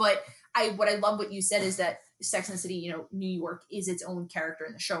while. But I love what you said is that Sex and the City, New York is its own character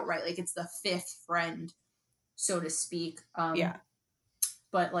in the show, right? Like it's the fifth friend, so to speak. Yeah.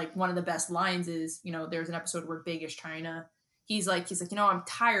 But like one of the best lines is, there's an episode where Big is trying to he's like, I'm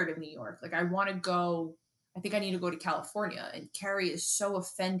tired of New York. Like I want to go, I think I need to go to California. And Carrie is so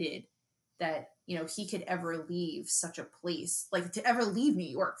offended that, he could ever leave such a place, like to ever leave New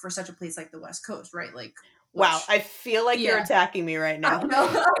York for such a place like the West Coast, right? Like, Wow, which I feel like you're yeah, attacking me right I now. know,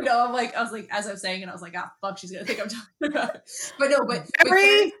 I know. I was like, as I was saying, and I was like, ah, fuck, she's gonna think I'm talking about it. But no, but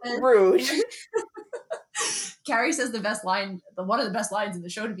Very rude. Carrie says the best line, one of the best lines in the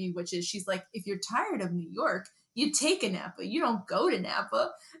show to me, which is she's like, if you're tired of New York, you take a Napa, you don't go to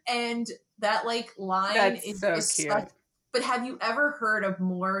Napa. And that like line That's so is such. cute. But have you ever heard of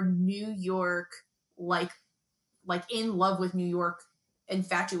more New York like in love with New York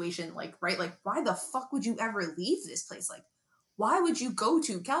infatuation? Like, right? Like, why the fuck would you ever leave this place? Like, why would you go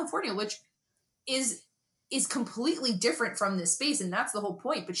to California, which is completely different from this space, and that's the whole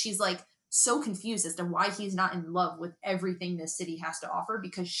point. But she's like, so confused as to why he's not in love with everything this city has to offer,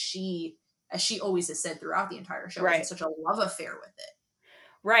 because she, as she always has said throughout the entire show, is in Right. such a love affair with it.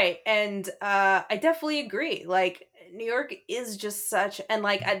 Right. And I definitely agree. Like New York is just such, and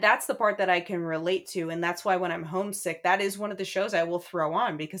like that's the part that I can relate to, and that's why when I'm homesick, that is one of the shows I will throw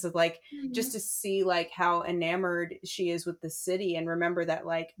on, because of like just Mhm. to see like how enamored she is with the city, and remember that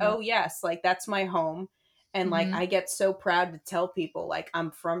like, Yeah. oh yes, like that's my home. And like Hmm. I get so proud to tell people like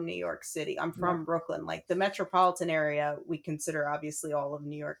I'm from New York City. I'm Yeah. from Brooklyn. Like the metropolitan area we consider obviously all of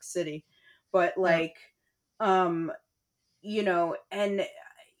New York City. But Yeah. like um and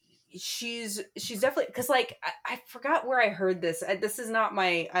she's definitely, because like I forgot where I heard this. This is not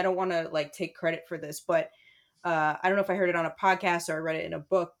my, I don't want to like take credit for this, but I don't know if I heard it on a podcast or I read it in a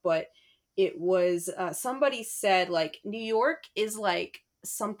book, but it was somebody said like New York is like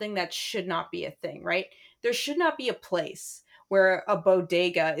something that should not be a thing, right? There should not be a place where a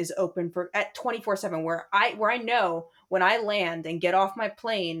bodega is open for at 24/7, where I know when I land and get off my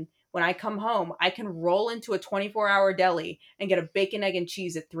plane, when I come home, I can roll into a 24-hour deli and get a bacon, egg, and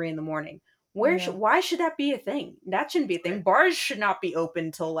cheese at 3 in the morning. Yeah. Why should that be a thing? That shouldn't be a thing. Right. Bars should not be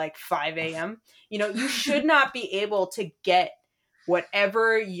open till like 5 a.m. You should not be able to get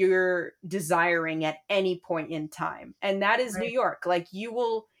whatever you're desiring at any point in time. And that is New Right. York. Like you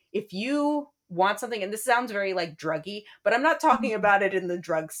will, if you want something, and this sounds very like druggy, but I'm not talking about it in the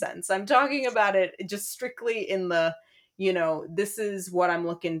drug sense. I'm talking about it just strictly in the, this is what I'm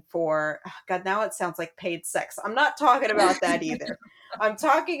looking for. God, now it sounds like paid sex. I'm not talking about that either. I'm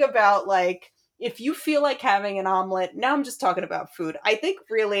talking about like, if you feel like having an omelet, now I'm just talking about food. I think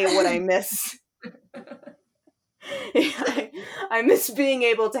really what I miss, I miss being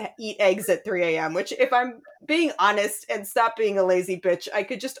able to eat eggs at 3 a.m., which, if I'm being honest and stop being a lazy bitch, I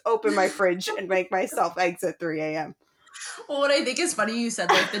could just open my fridge and make myself eggs at 3 a.m. Well, what I think is funny, you said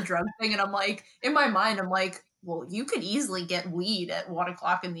like the drug thing, and I'm like, in my mind, I'm like, well, you could easily get weed at 1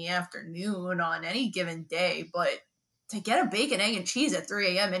 o'clock in the afternoon on any given day, but to get a bacon, egg, and cheese at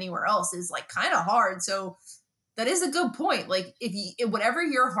 3 a.m. anywhere else is like kind of hard. So that is a good point. Like whatever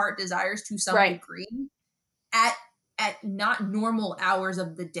your heart desires to some Right. degree, at not normal hours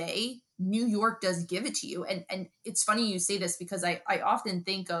of the day, New York does give it to you. And it's funny you say this, because I often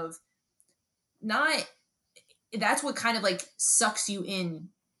think of, not, that's what kind of like sucks you in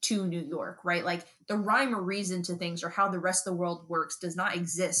to New York, right? Like the rhyme or reason to things, or how the rest of the world works, does not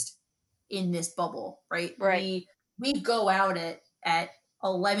exist in this bubble, right? Right. We go out at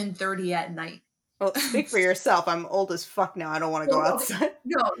 11:30 at night. Well, speak for yourself. I'm old as fuck now. I don't want to go Well, okay, outside.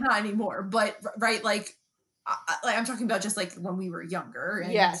 no, not anymore. But right, like, like I'm talking about just like when we were younger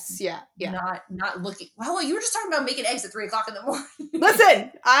and Yes. Yeah. Yeah. not looking. Well, you were just talking about making eggs at 3 o'clock in the morning.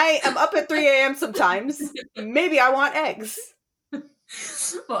 Listen, I am up at 3 a.m. sometimes. Maybe I want eggs.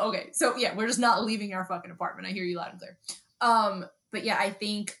 Well, okay, so yeah, we're just not leaving our fucking apartment. I hear you loud and clear. But yeah, I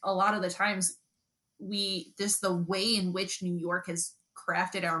think a lot of the times we just, the way in which New York has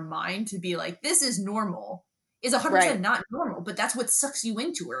crafted our mind to be like, this is normal, is 100% Right. not normal, but that's what sucks you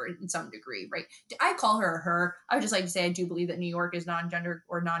into her in some degree, right? I call her her. I would just like to say I do believe that New York is non-gender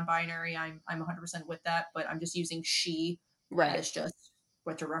or non-binary. I'm 100% with that, but I'm just using she Right. as just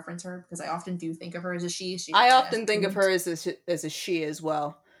what to reference her, because I often do think of her as a she. She I just often has think of pronouns. her as a she as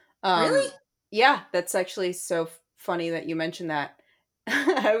well. Really? Yeah, that's actually so funny that you mentioned that.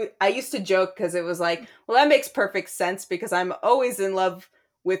 I used to joke because it was like, well, that makes perfect sense because I'm always in love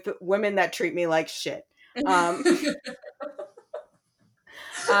with women that treat me like shit. Um,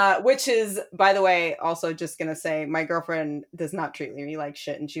 which is, by the way, also just gonna say my girlfriend does not treat me like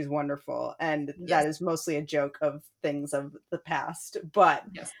shit, and she's wonderful, and that Yes. is mostly a joke of things of the past. But,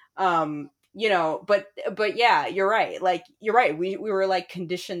 Yes. but yeah, you're right. Like you're right. We were like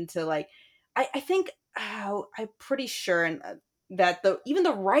conditioned to like, I think, I'm pretty sure that the even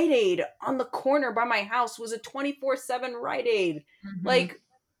the Rite Aid on the corner by my house was a 24/7 Rite Aid. Hmm. Like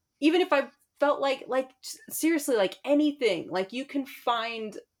even if I felt like seriously, like anything, like you can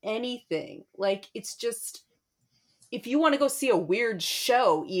find anything. Like it's just, if you want to go see a weird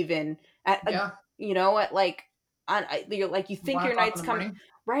show, even at a, Yeah. at like you're like, you think one your o'clock in night's the coming. morning.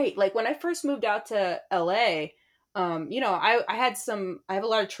 Right, like when I first moved out to LA, I have a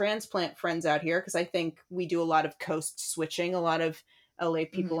lot of transplant friends out here because I think we do a lot of coast switching. A lot of LA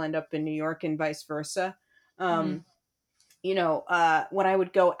Hmm. people end up in New York and vice versa. um Hmm. when I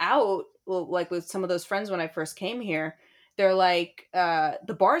would go out, well, like with some of those friends when I first came here, they're like,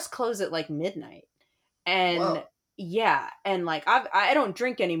 the bars close at like midnight. And Whoa. yeah, and like I don't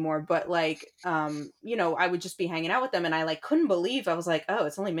drink anymore, but like, I would just be hanging out with them, and I like couldn't believe, I was like, oh,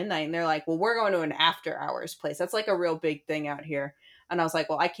 it's only midnight, and they're like, well, we're going to an after hours place. That's like a real big thing out here. And I was like,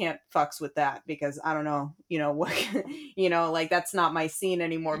 well, I can't fucks with that because I don't know, what, like that's not my scene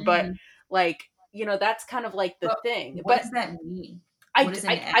anymore. But Mhm. like, that's kind of like the But thing. what But does that mean? What I, is an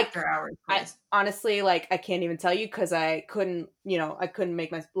I, I, after hours I place? honestly, like, I can't even tell you because I couldn't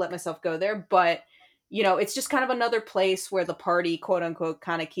let myself go there. But it's just kind of another place where the party, quote unquote,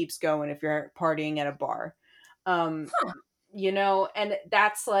 kind of keeps going if you're partying at a bar. Um, Huh. and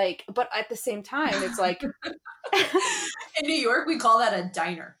that's like, but at the same time, it's like, In New York, we call that a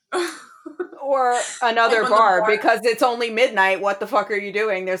diner. or Like another when the bar bar because it's only midnight. What the fuck are you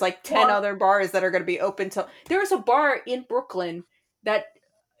doing? There's like 10 well, other bars that are going to be open till there's a bar in Brooklyn that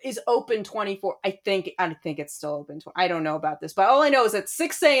is open 24. I think it's still open. I don't know about this, but all I know is at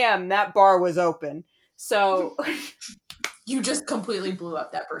 6 a.m. that bar was open. So you just completely blew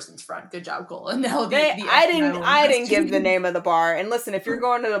up that person's front. Good job, Cole. And now they the I FBI didn't will I didn't give the investigate. name of the bar. And listen, if you're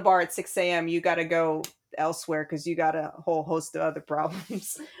going to the bar at 6 a.m., you got to go elsewhere because you got a whole host of other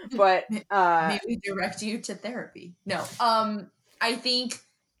problems. But Maybe direct you to therapy. No. I think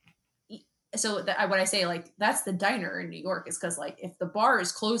so that when I say like that's the diner in New York is because like if the bar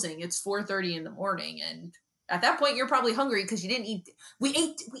is closing, it's 4:30 in the morning, and at that point you're probably hungry because you didn't eat. We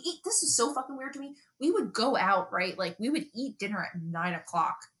eat. This is so fucking weird to me. We would go out right, like we would eat dinner at 9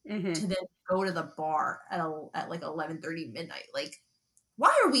 o'clock mhm. to then go to the bar at like 11:30 midnight. Like why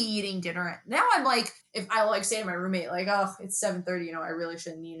are we eating dinner? Now I'm like, if I like say to my roommate, like, oh, it's 7:30, I really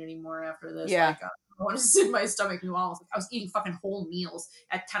shouldn't eat anymore after this. Yeah. Like, I want to sit in my stomach. Meanwhile, I was eating fucking whole meals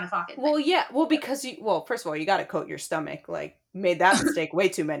at 10 o'clock at night. Well, yeah. Well, because first of all, you got to coat your stomach. Like, made that mistake way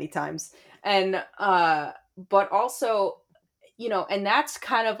too many times. And, but also, and that's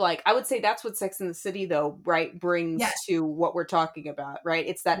kind of like, I would say that's what Sex in the City, though, right, brings Yes. to what we're talking about, right?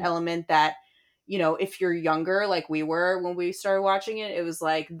 It's that Yeah. element that, if you're younger, like we were when we started watching it, it was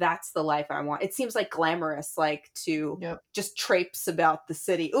like, that's the life I want. It seems like glamorous, like to Yep. just traipse about the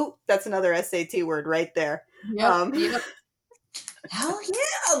city. Ooh, that's another SAT word right there. Yep. Yep. Hell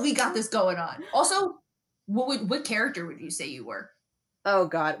yeah, we got this going on. Also, what character would you say you were? Oh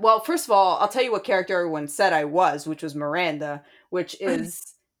God. Well, first of all, I'll tell you what character everyone said I was, which was Miranda, which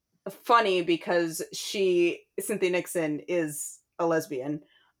is funny because Cynthia Nixon is a lesbian.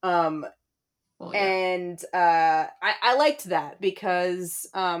 Um Well, yeah. and I liked that because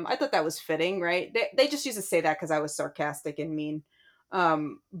I thought that was fitting, right? They just used to say that because I was sarcastic and mean.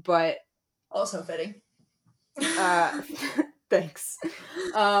 But Also fitting. uh thanks.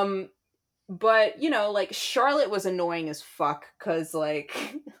 Um but like Charlotte was annoying as fuck because like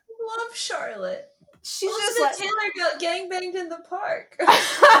Love Charlotte. she's just Elizabeth like Taylor got gangbanged in the park.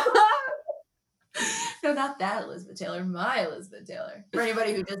 No, not that Elizabeth Taylor. My Elizabeth Taylor. For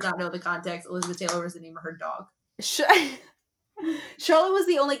anybody who does not know the context, Elizabeth Taylor was the name of her dog. Charlotte was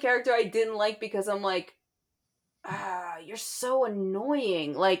the only character I didn't like because I'm like, you're so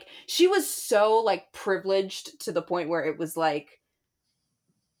annoying. Like she was so like privileged to the point where it was like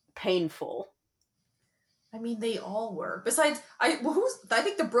painful. I mean, they all were. Besides, I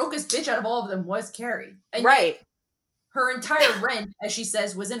think the brokest bitch out of all of them was Carrie, and yet Right. her entire rent, as she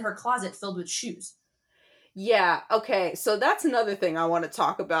says, was in her closet filled with shoes. Yeah, okay. So that's another thing I want to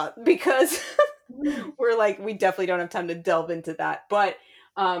talk about because we definitely don't have time to delve into that. But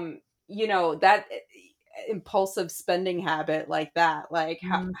that impulsive spending habit like that, like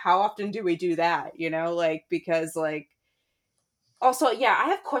Mm. how often do we do that, like because like also, yeah, I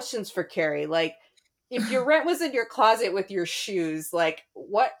have questions for Carrie. Like if your rent was in your closet with your shoes,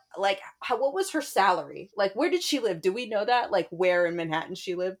 what was her salary? Like where did she live? Do we know that? Like where in Manhattan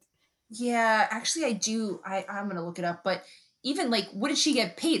she lived? Yeah, actually, I do. I'm gonna look it up. But even like, what did she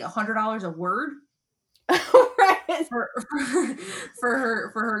get paid? $100 a word Right. for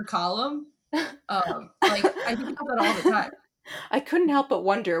for her column? Like I think about that all the time. I couldn't help but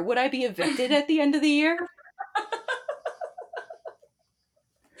wonder, would I be evicted at the end of the year?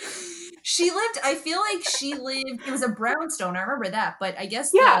 She lived. I feel like she lived. It was a brownstone. I remember that. But I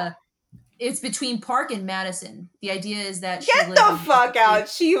guess Yeah. it's between Park and Madison. The idea is that she Get lived the on the fuck Upper East. out.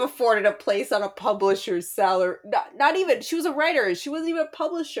 She afforded a place on a publisher's salary. Not even, she was a writer. She wasn't even a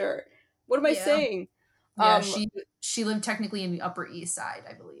publisher. What am I Yeah, saying? yeah. Um, She lived technically in the Upper East Side,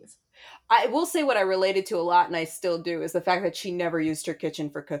 I believe. I will say what I related to a lot, and I still do, is the fact that she never used her kitchen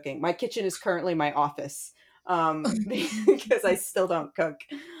for cooking. My kitchen is currently my office because I still don't cook.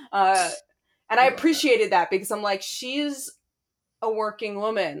 Uh, and I I love that. appreciated that because I'm like, she's a working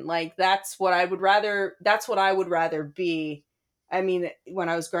woman. Like that's what I would rather be. I mean, when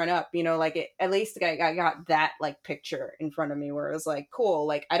I was growing up, like at least I got that like picture in front of me where it was like, cool.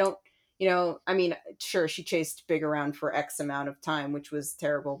 Like I don't, I mean, sure, she chased Big around for X amount of time, which was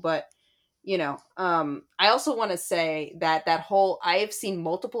terrible, but I also want to say that I've seen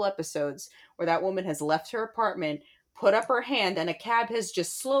multiple episodes where that woman has left her apartment, put up her hand, and a cab has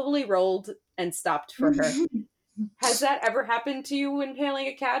just slowly rolled and stopped for her. Has that ever happened to you when hailing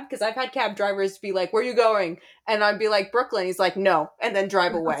a cab? Because I've had cab drivers be like, "Where are you going?" And I'd be like, "Brooklyn." He's like, "No," and then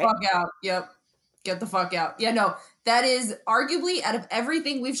drive Get the away. fuck out. Yep. Get the fuck out. Yeah, no, that is arguably out of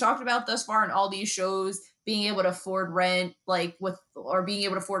everything we've talked about thus far in all these shows, being able to afford rent, like or being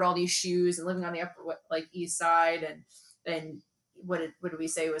able to afford all these shoes and living on the upper, like east side, and what did we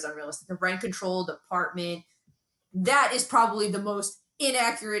say was unrealistic? The rent controlled apartment. That is probably the most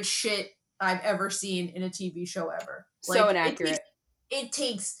inaccurate shit I've ever seen in a TV show ever. So Like inaccurate. it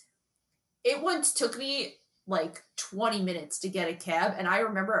takes it once took me like 20 minutes to get a cab, and I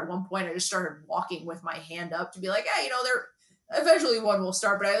remember at one point I just started walking with my hand up to be like, hey, there eventually one will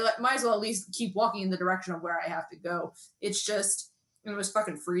start, but I might as well at least keep walking in the direction of where I have to go. It's just, it was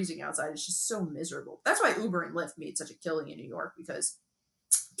fucking freezing outside. It's just so miserable. That's why Uber and Lyft made such a killing in New York, because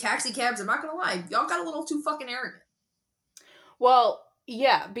taxi cabs, I'm not gonna lie, y'all got a little too fucking arrogant. Well,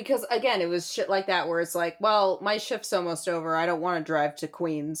 yeah, because again, it was shit like that where it's like, well, my shift's almost over. I don't want to drive to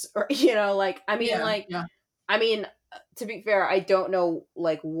Queens, or Yeah, yeah. I mean, to be fair, I don't know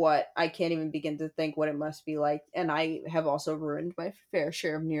what I can't even begin to think what it must be like, and I have also ruined my fair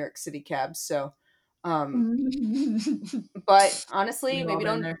share of New York City cabs. So, um, but honestly, We've all maybe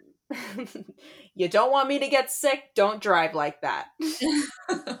been don't. there. You don't want me to get sick? Don't drive like that.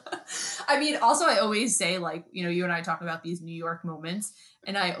 I mean, also, I always say, like, you and I talk about these New York moments,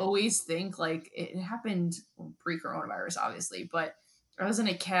 and I always think, like, it happened pre coronavirus, obviously, but I was in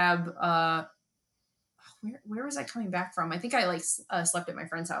a cab. Where was I coming back from? I think I like slept at my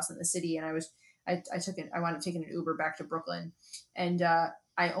friend's house in the city, and I wound up taking an Uber back to Brooklyn, and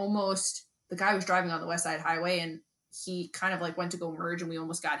I almost the guy was driving on the West Side Highway, and he kind of like went to go merge, and we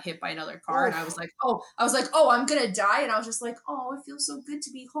almost got hit by another car, and Oof. I was like, oh, I'm gonna die, and I was just like, oh, it feels so good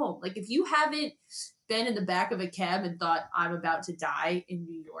to be home. Like, if you haven't been in the back of a cab and thought I'm about to die in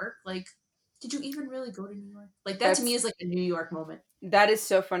New York, like, did you even really go to New York? Like, that to me That's is like a New York moment. that is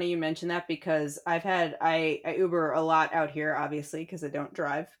so funny you mentioned that because I Uber a lot out here, obviously because I don't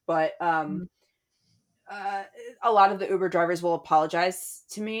drive, but uh, a lot of the Uber drivers will apologize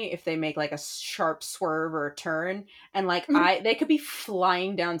to me if they make like a sharp swerve or a turn, and they could be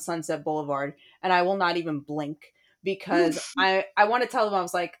flying down Sunset Boulevard, and I will not even blink because I want to tell them. I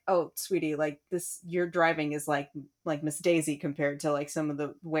was like, oh, sweetie, like this, your driving is like Miss Daisy compared to like some of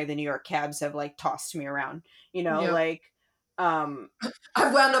the way the New York cabs have like tossed me around, Yep. like um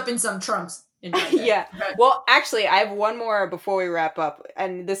I've wound up in some trunks in my day. yeah. Okay. Well, actually, I have one more before we wrap up,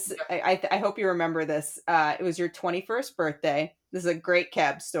 and this I hope you remember this. It was your 21st birthday. This is a great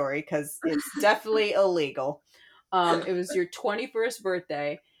cab story because it's definitely illegal. It was your 21st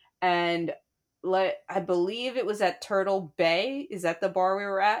birthday, and I believe it was at Turtle Bay. Is that the bar we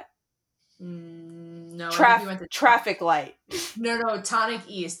were at? No, I think we went to Traffic light. no Tonic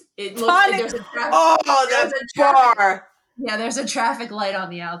East. It looks Tonic. there's a Oh, there's that a traffic bar. yeah, there's a traffic light on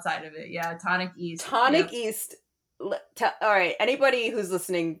the outside of it. Yeah, Tonic East. Tonic Yep. East. All right, anybody who's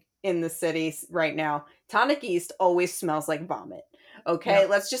listening in the city right now, Tonic East always smells like vomit. Okay, Yep.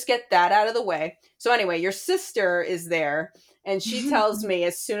 let's just get that out of the way. So, anyway, your sister is there, and she tells me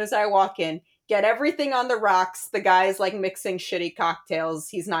as soon as I walk in, get everything on the rocks. The guy's like mixing shitty cocktails.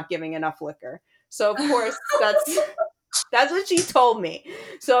 He's not giving enough liquor. So, of course, that's what she told me.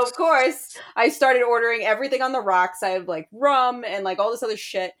 So of course, I started ordering everything on the rocks. I have like rum and like all this other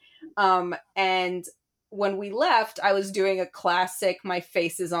shit. And when we left, I was doing a classic my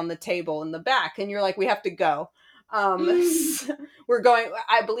face is on the table in the back and you're like we have to go. We're going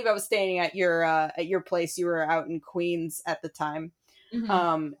I believe I was staying at your place. You were out in Queens at the time.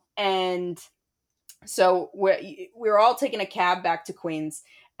 Mhm. And so we were all taking a cab back to Queens,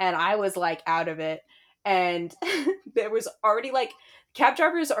 and I was like out of it. And there was already like cab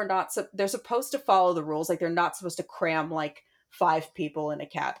drivers are not they're supposed to follow the rules. Like they're not supposed to cram like five people in a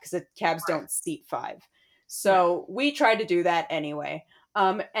cab because the cabs Right. don't seat five. Right. So we tried to do that anyway.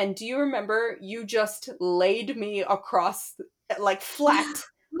 And do you remember you just laid me across like flat,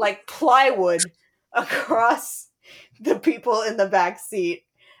 like plywood across the people in the back seat,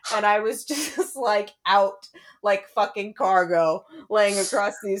 and I was just like out like fucking cargo laying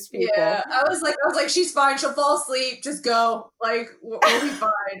across these people. Yeah, I was like, she's fine. She'll fall asleep. Just go. Like, we'll be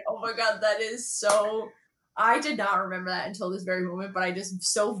fine. Oh my god, that is so. I did not remember that until this very moment, but I just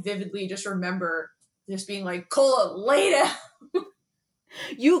so vividly just remember just being like, Cola, lay down.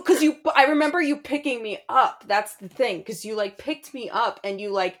 I remember you picking me up. That's the thing, because you like picked me up and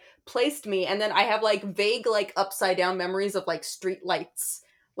you like placed me, and then I have like vague like upside down memories of like street lights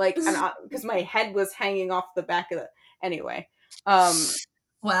like, and because my head was hanging off the back of the anyway. Um,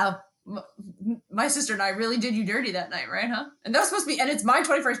 Wow. My sister and I really did you dirty that night, right? Huh? And that was supposed to be, and it's my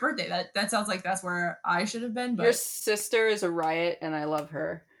 21st birthday. That sounds like that's where I should have been, your but sister is a riot, and I love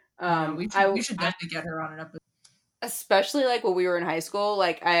her. I know we should I definitely get her on an episode. especially like when we were in high school,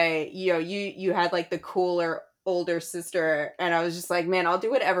 like you had like the cooler older sister, and I was just like, man, I'll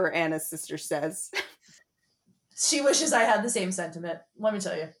do whatever Anna's sister says. She wishes I had the same sentiment. Let me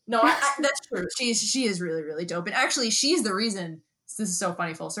tell you. No, that's true. She is really really dope, and actually, she's the reason. This is so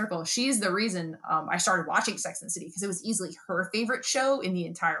funny, full circle. She's the reason I started watching Sex and the City because it was easily her favorite show in the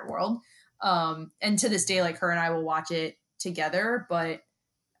entire world. And to this day, like her and I will watch it together. But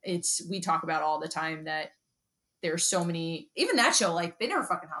we talk about all the time that there's so many. Even that show, like they never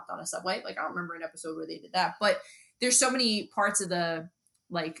fucking hopped on a subway. Like I don't remember an episode where they did that. But there's so many parts of the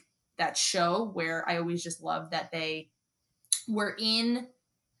like that show where I always just love that they were in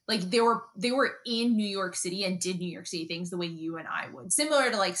like they were in New York City and did New York City things the way you and I would. Similar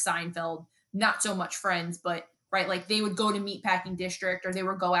to like Seinfeld, not so much Friends, but right, like they would go to Meatpacking District or they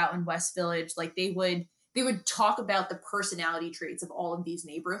would go out in West Village. Like they would talk about the personality traits of all of these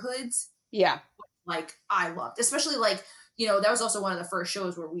neighborhoods. Yeah. Like I loved, especially like, that was also one of the first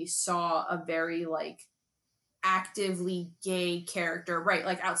shows where we saw a very like actively gay character, right?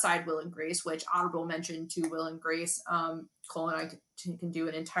 Like outside Will and Grace, which honorable mention to Will and Grace. Cole and I can do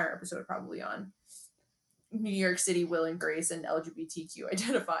an entire episode probably on New York City, Will and Grace, and LGBTQ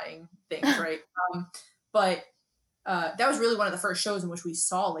identifying things, right? But that was really one of the first shows in which we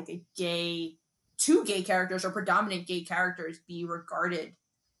saw like two gay characters or predominant gay characters be regarded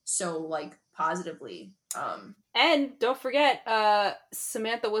so like positively. And don't forget,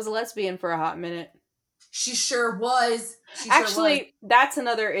 Samantha was a lesbian for a hot minute. She sure was. Actually, that's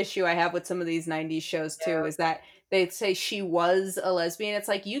another issue I have with some of these 90s shows too, is that they say she was a lesbian. It's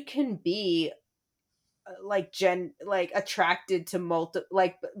like you can be like attracted to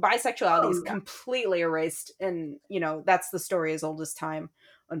like bisexuality is completely erased, and that's the story as old as time,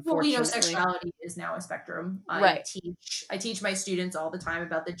 Well, we know unfortunately. sexuality is now a spectrum. Right. I teach my students all the time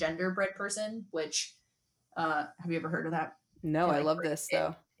about the genderbread person, which have you ever heard of that? No, I love this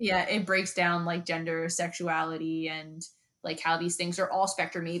though. Yeah, it breaks down like gender, sexuality, and like how these things are all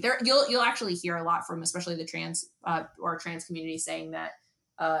spectrumy. You'll actually hear a lot from especially the trans or trans community saying that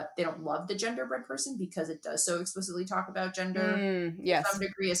they don't love the genderbread person because it does so explicitly talk about gender yes. to some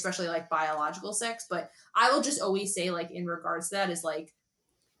degree, especially like biological sex. But I will just always say, like in regards to that, is like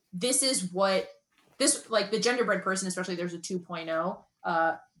this is what this like the genderbread person, especially there's a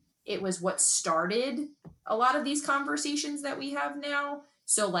 2.0. It was what started a lot of these conversations that we have now.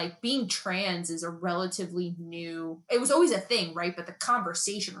 So like being trans is a relatively new, it was always a thing, right? But the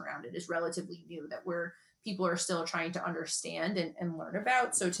conversation around it is relatively new that people are still trying to understand and learn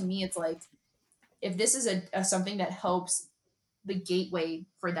about. So to me, it's like, if this is a something that helps the gateway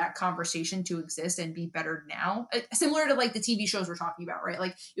for that conversation to exist and be better now, similar to like the TV shows we're talking about, right?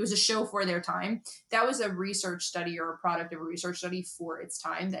 Like it was a show for their time. That was a research study or a product of a research study for its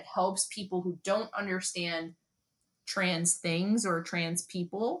time that helps people who don't understand trans things or trans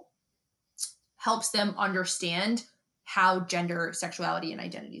people, helps them understand how gender, sexuality, and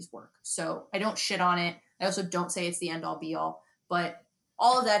identities work. So I don't shit on it. I also don't say it's the end all be all, but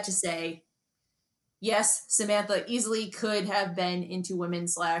all of that to say, yes, Samantha easily could have been into women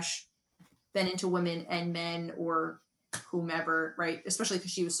and men or whomever, right? Especially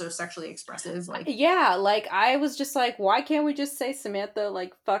because she was so sexually expressive. Like, yeah, like I was just like, why can't we just say Samantha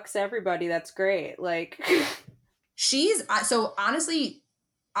like fucks everybody? That's great. Like, so honestly,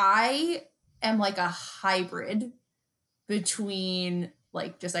 I am like a hybrid between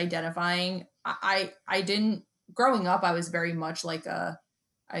like just identifying. I didn't growing up. I was very much like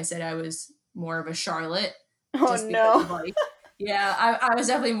I said I was more of a Charlotte. Oh no. Like, yeah, I was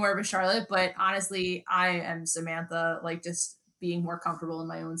definitely more of a Charlotte, but honestly, I am Samantha, like just being more comfortable in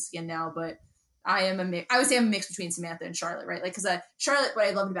my own skin now. But I am a mix. I would say I'm a mix between Samantha and Charlotte, right? Like, because Charlotte, what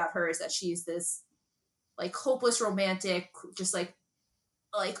I loved about her is that she's this like hopeless romantic, just like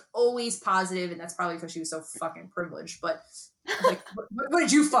always positive, and that's probably because she was so fucking privileged. But like, what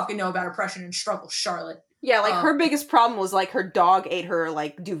did you fucking know about oppression and struggle, Charlotte? Yeah, like her biggest problem was like her dog ate her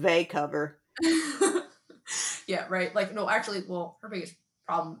like duvet cover. Yeah, right. Like, no, actually, well, her biggest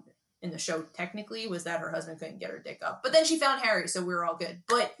problem in the show technically was that her husband couldn't get her dick up. But then she found Harry, so we were all good.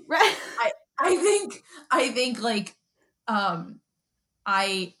 But right. I think like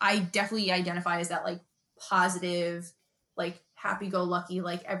I definitely identify as that like positive, like happy go lucky,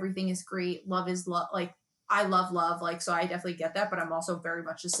 like everything is great, love is love. Like I love love, like, so I definitely get that, but I'm also very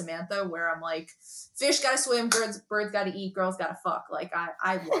much a Samantha where I'm like, fish gotta swim, birds gotta eat, girls gotta fuck. Like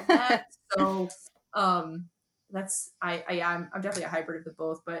I love that. So that's I'm definitely a hybrid of the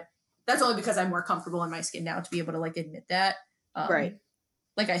both, but that's only because I'm more comfortable in my skin now to be able to like admit that. Right.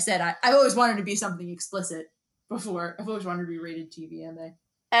 Like I said, I've always wanted to be something explicit before. I've always wanted to be rated TVMA.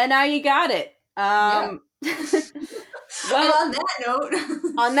 And now you got it. Yeah. And Well, on that note,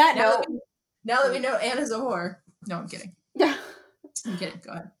 on that now that note, now that we know Anna's a whore. No, I'm kidding. I'm kidding.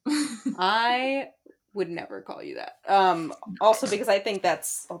 Go ahead. I would never call you that. Also because I think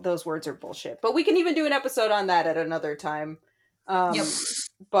those words are bullshit. But we can even do an episode on that at another time. Yep.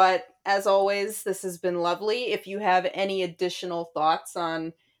 But as always, this has been lovely. If you have any additional thoughts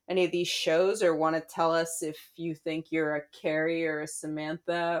on any of these shows or want to tell us if you think you're a Carrie or a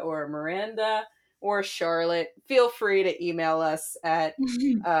Samantha or a Miranda or Charlotte, feel free to email us at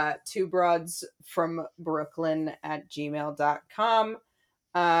twobroadsfrombrooklyn@gmail.com.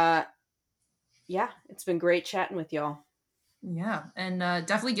 Yeah, it's been great chatting with y'all. Yeah, and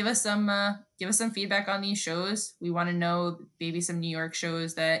definitely give us some feedback on these shows. We want to know maybe some New York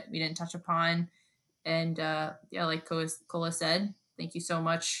shows that we didn't touch upon. And yeah, like Cola said, thank you so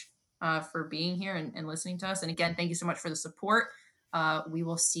much for being here and listening to us. And again, thank you so much for the support. We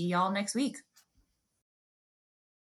will see y'all next week.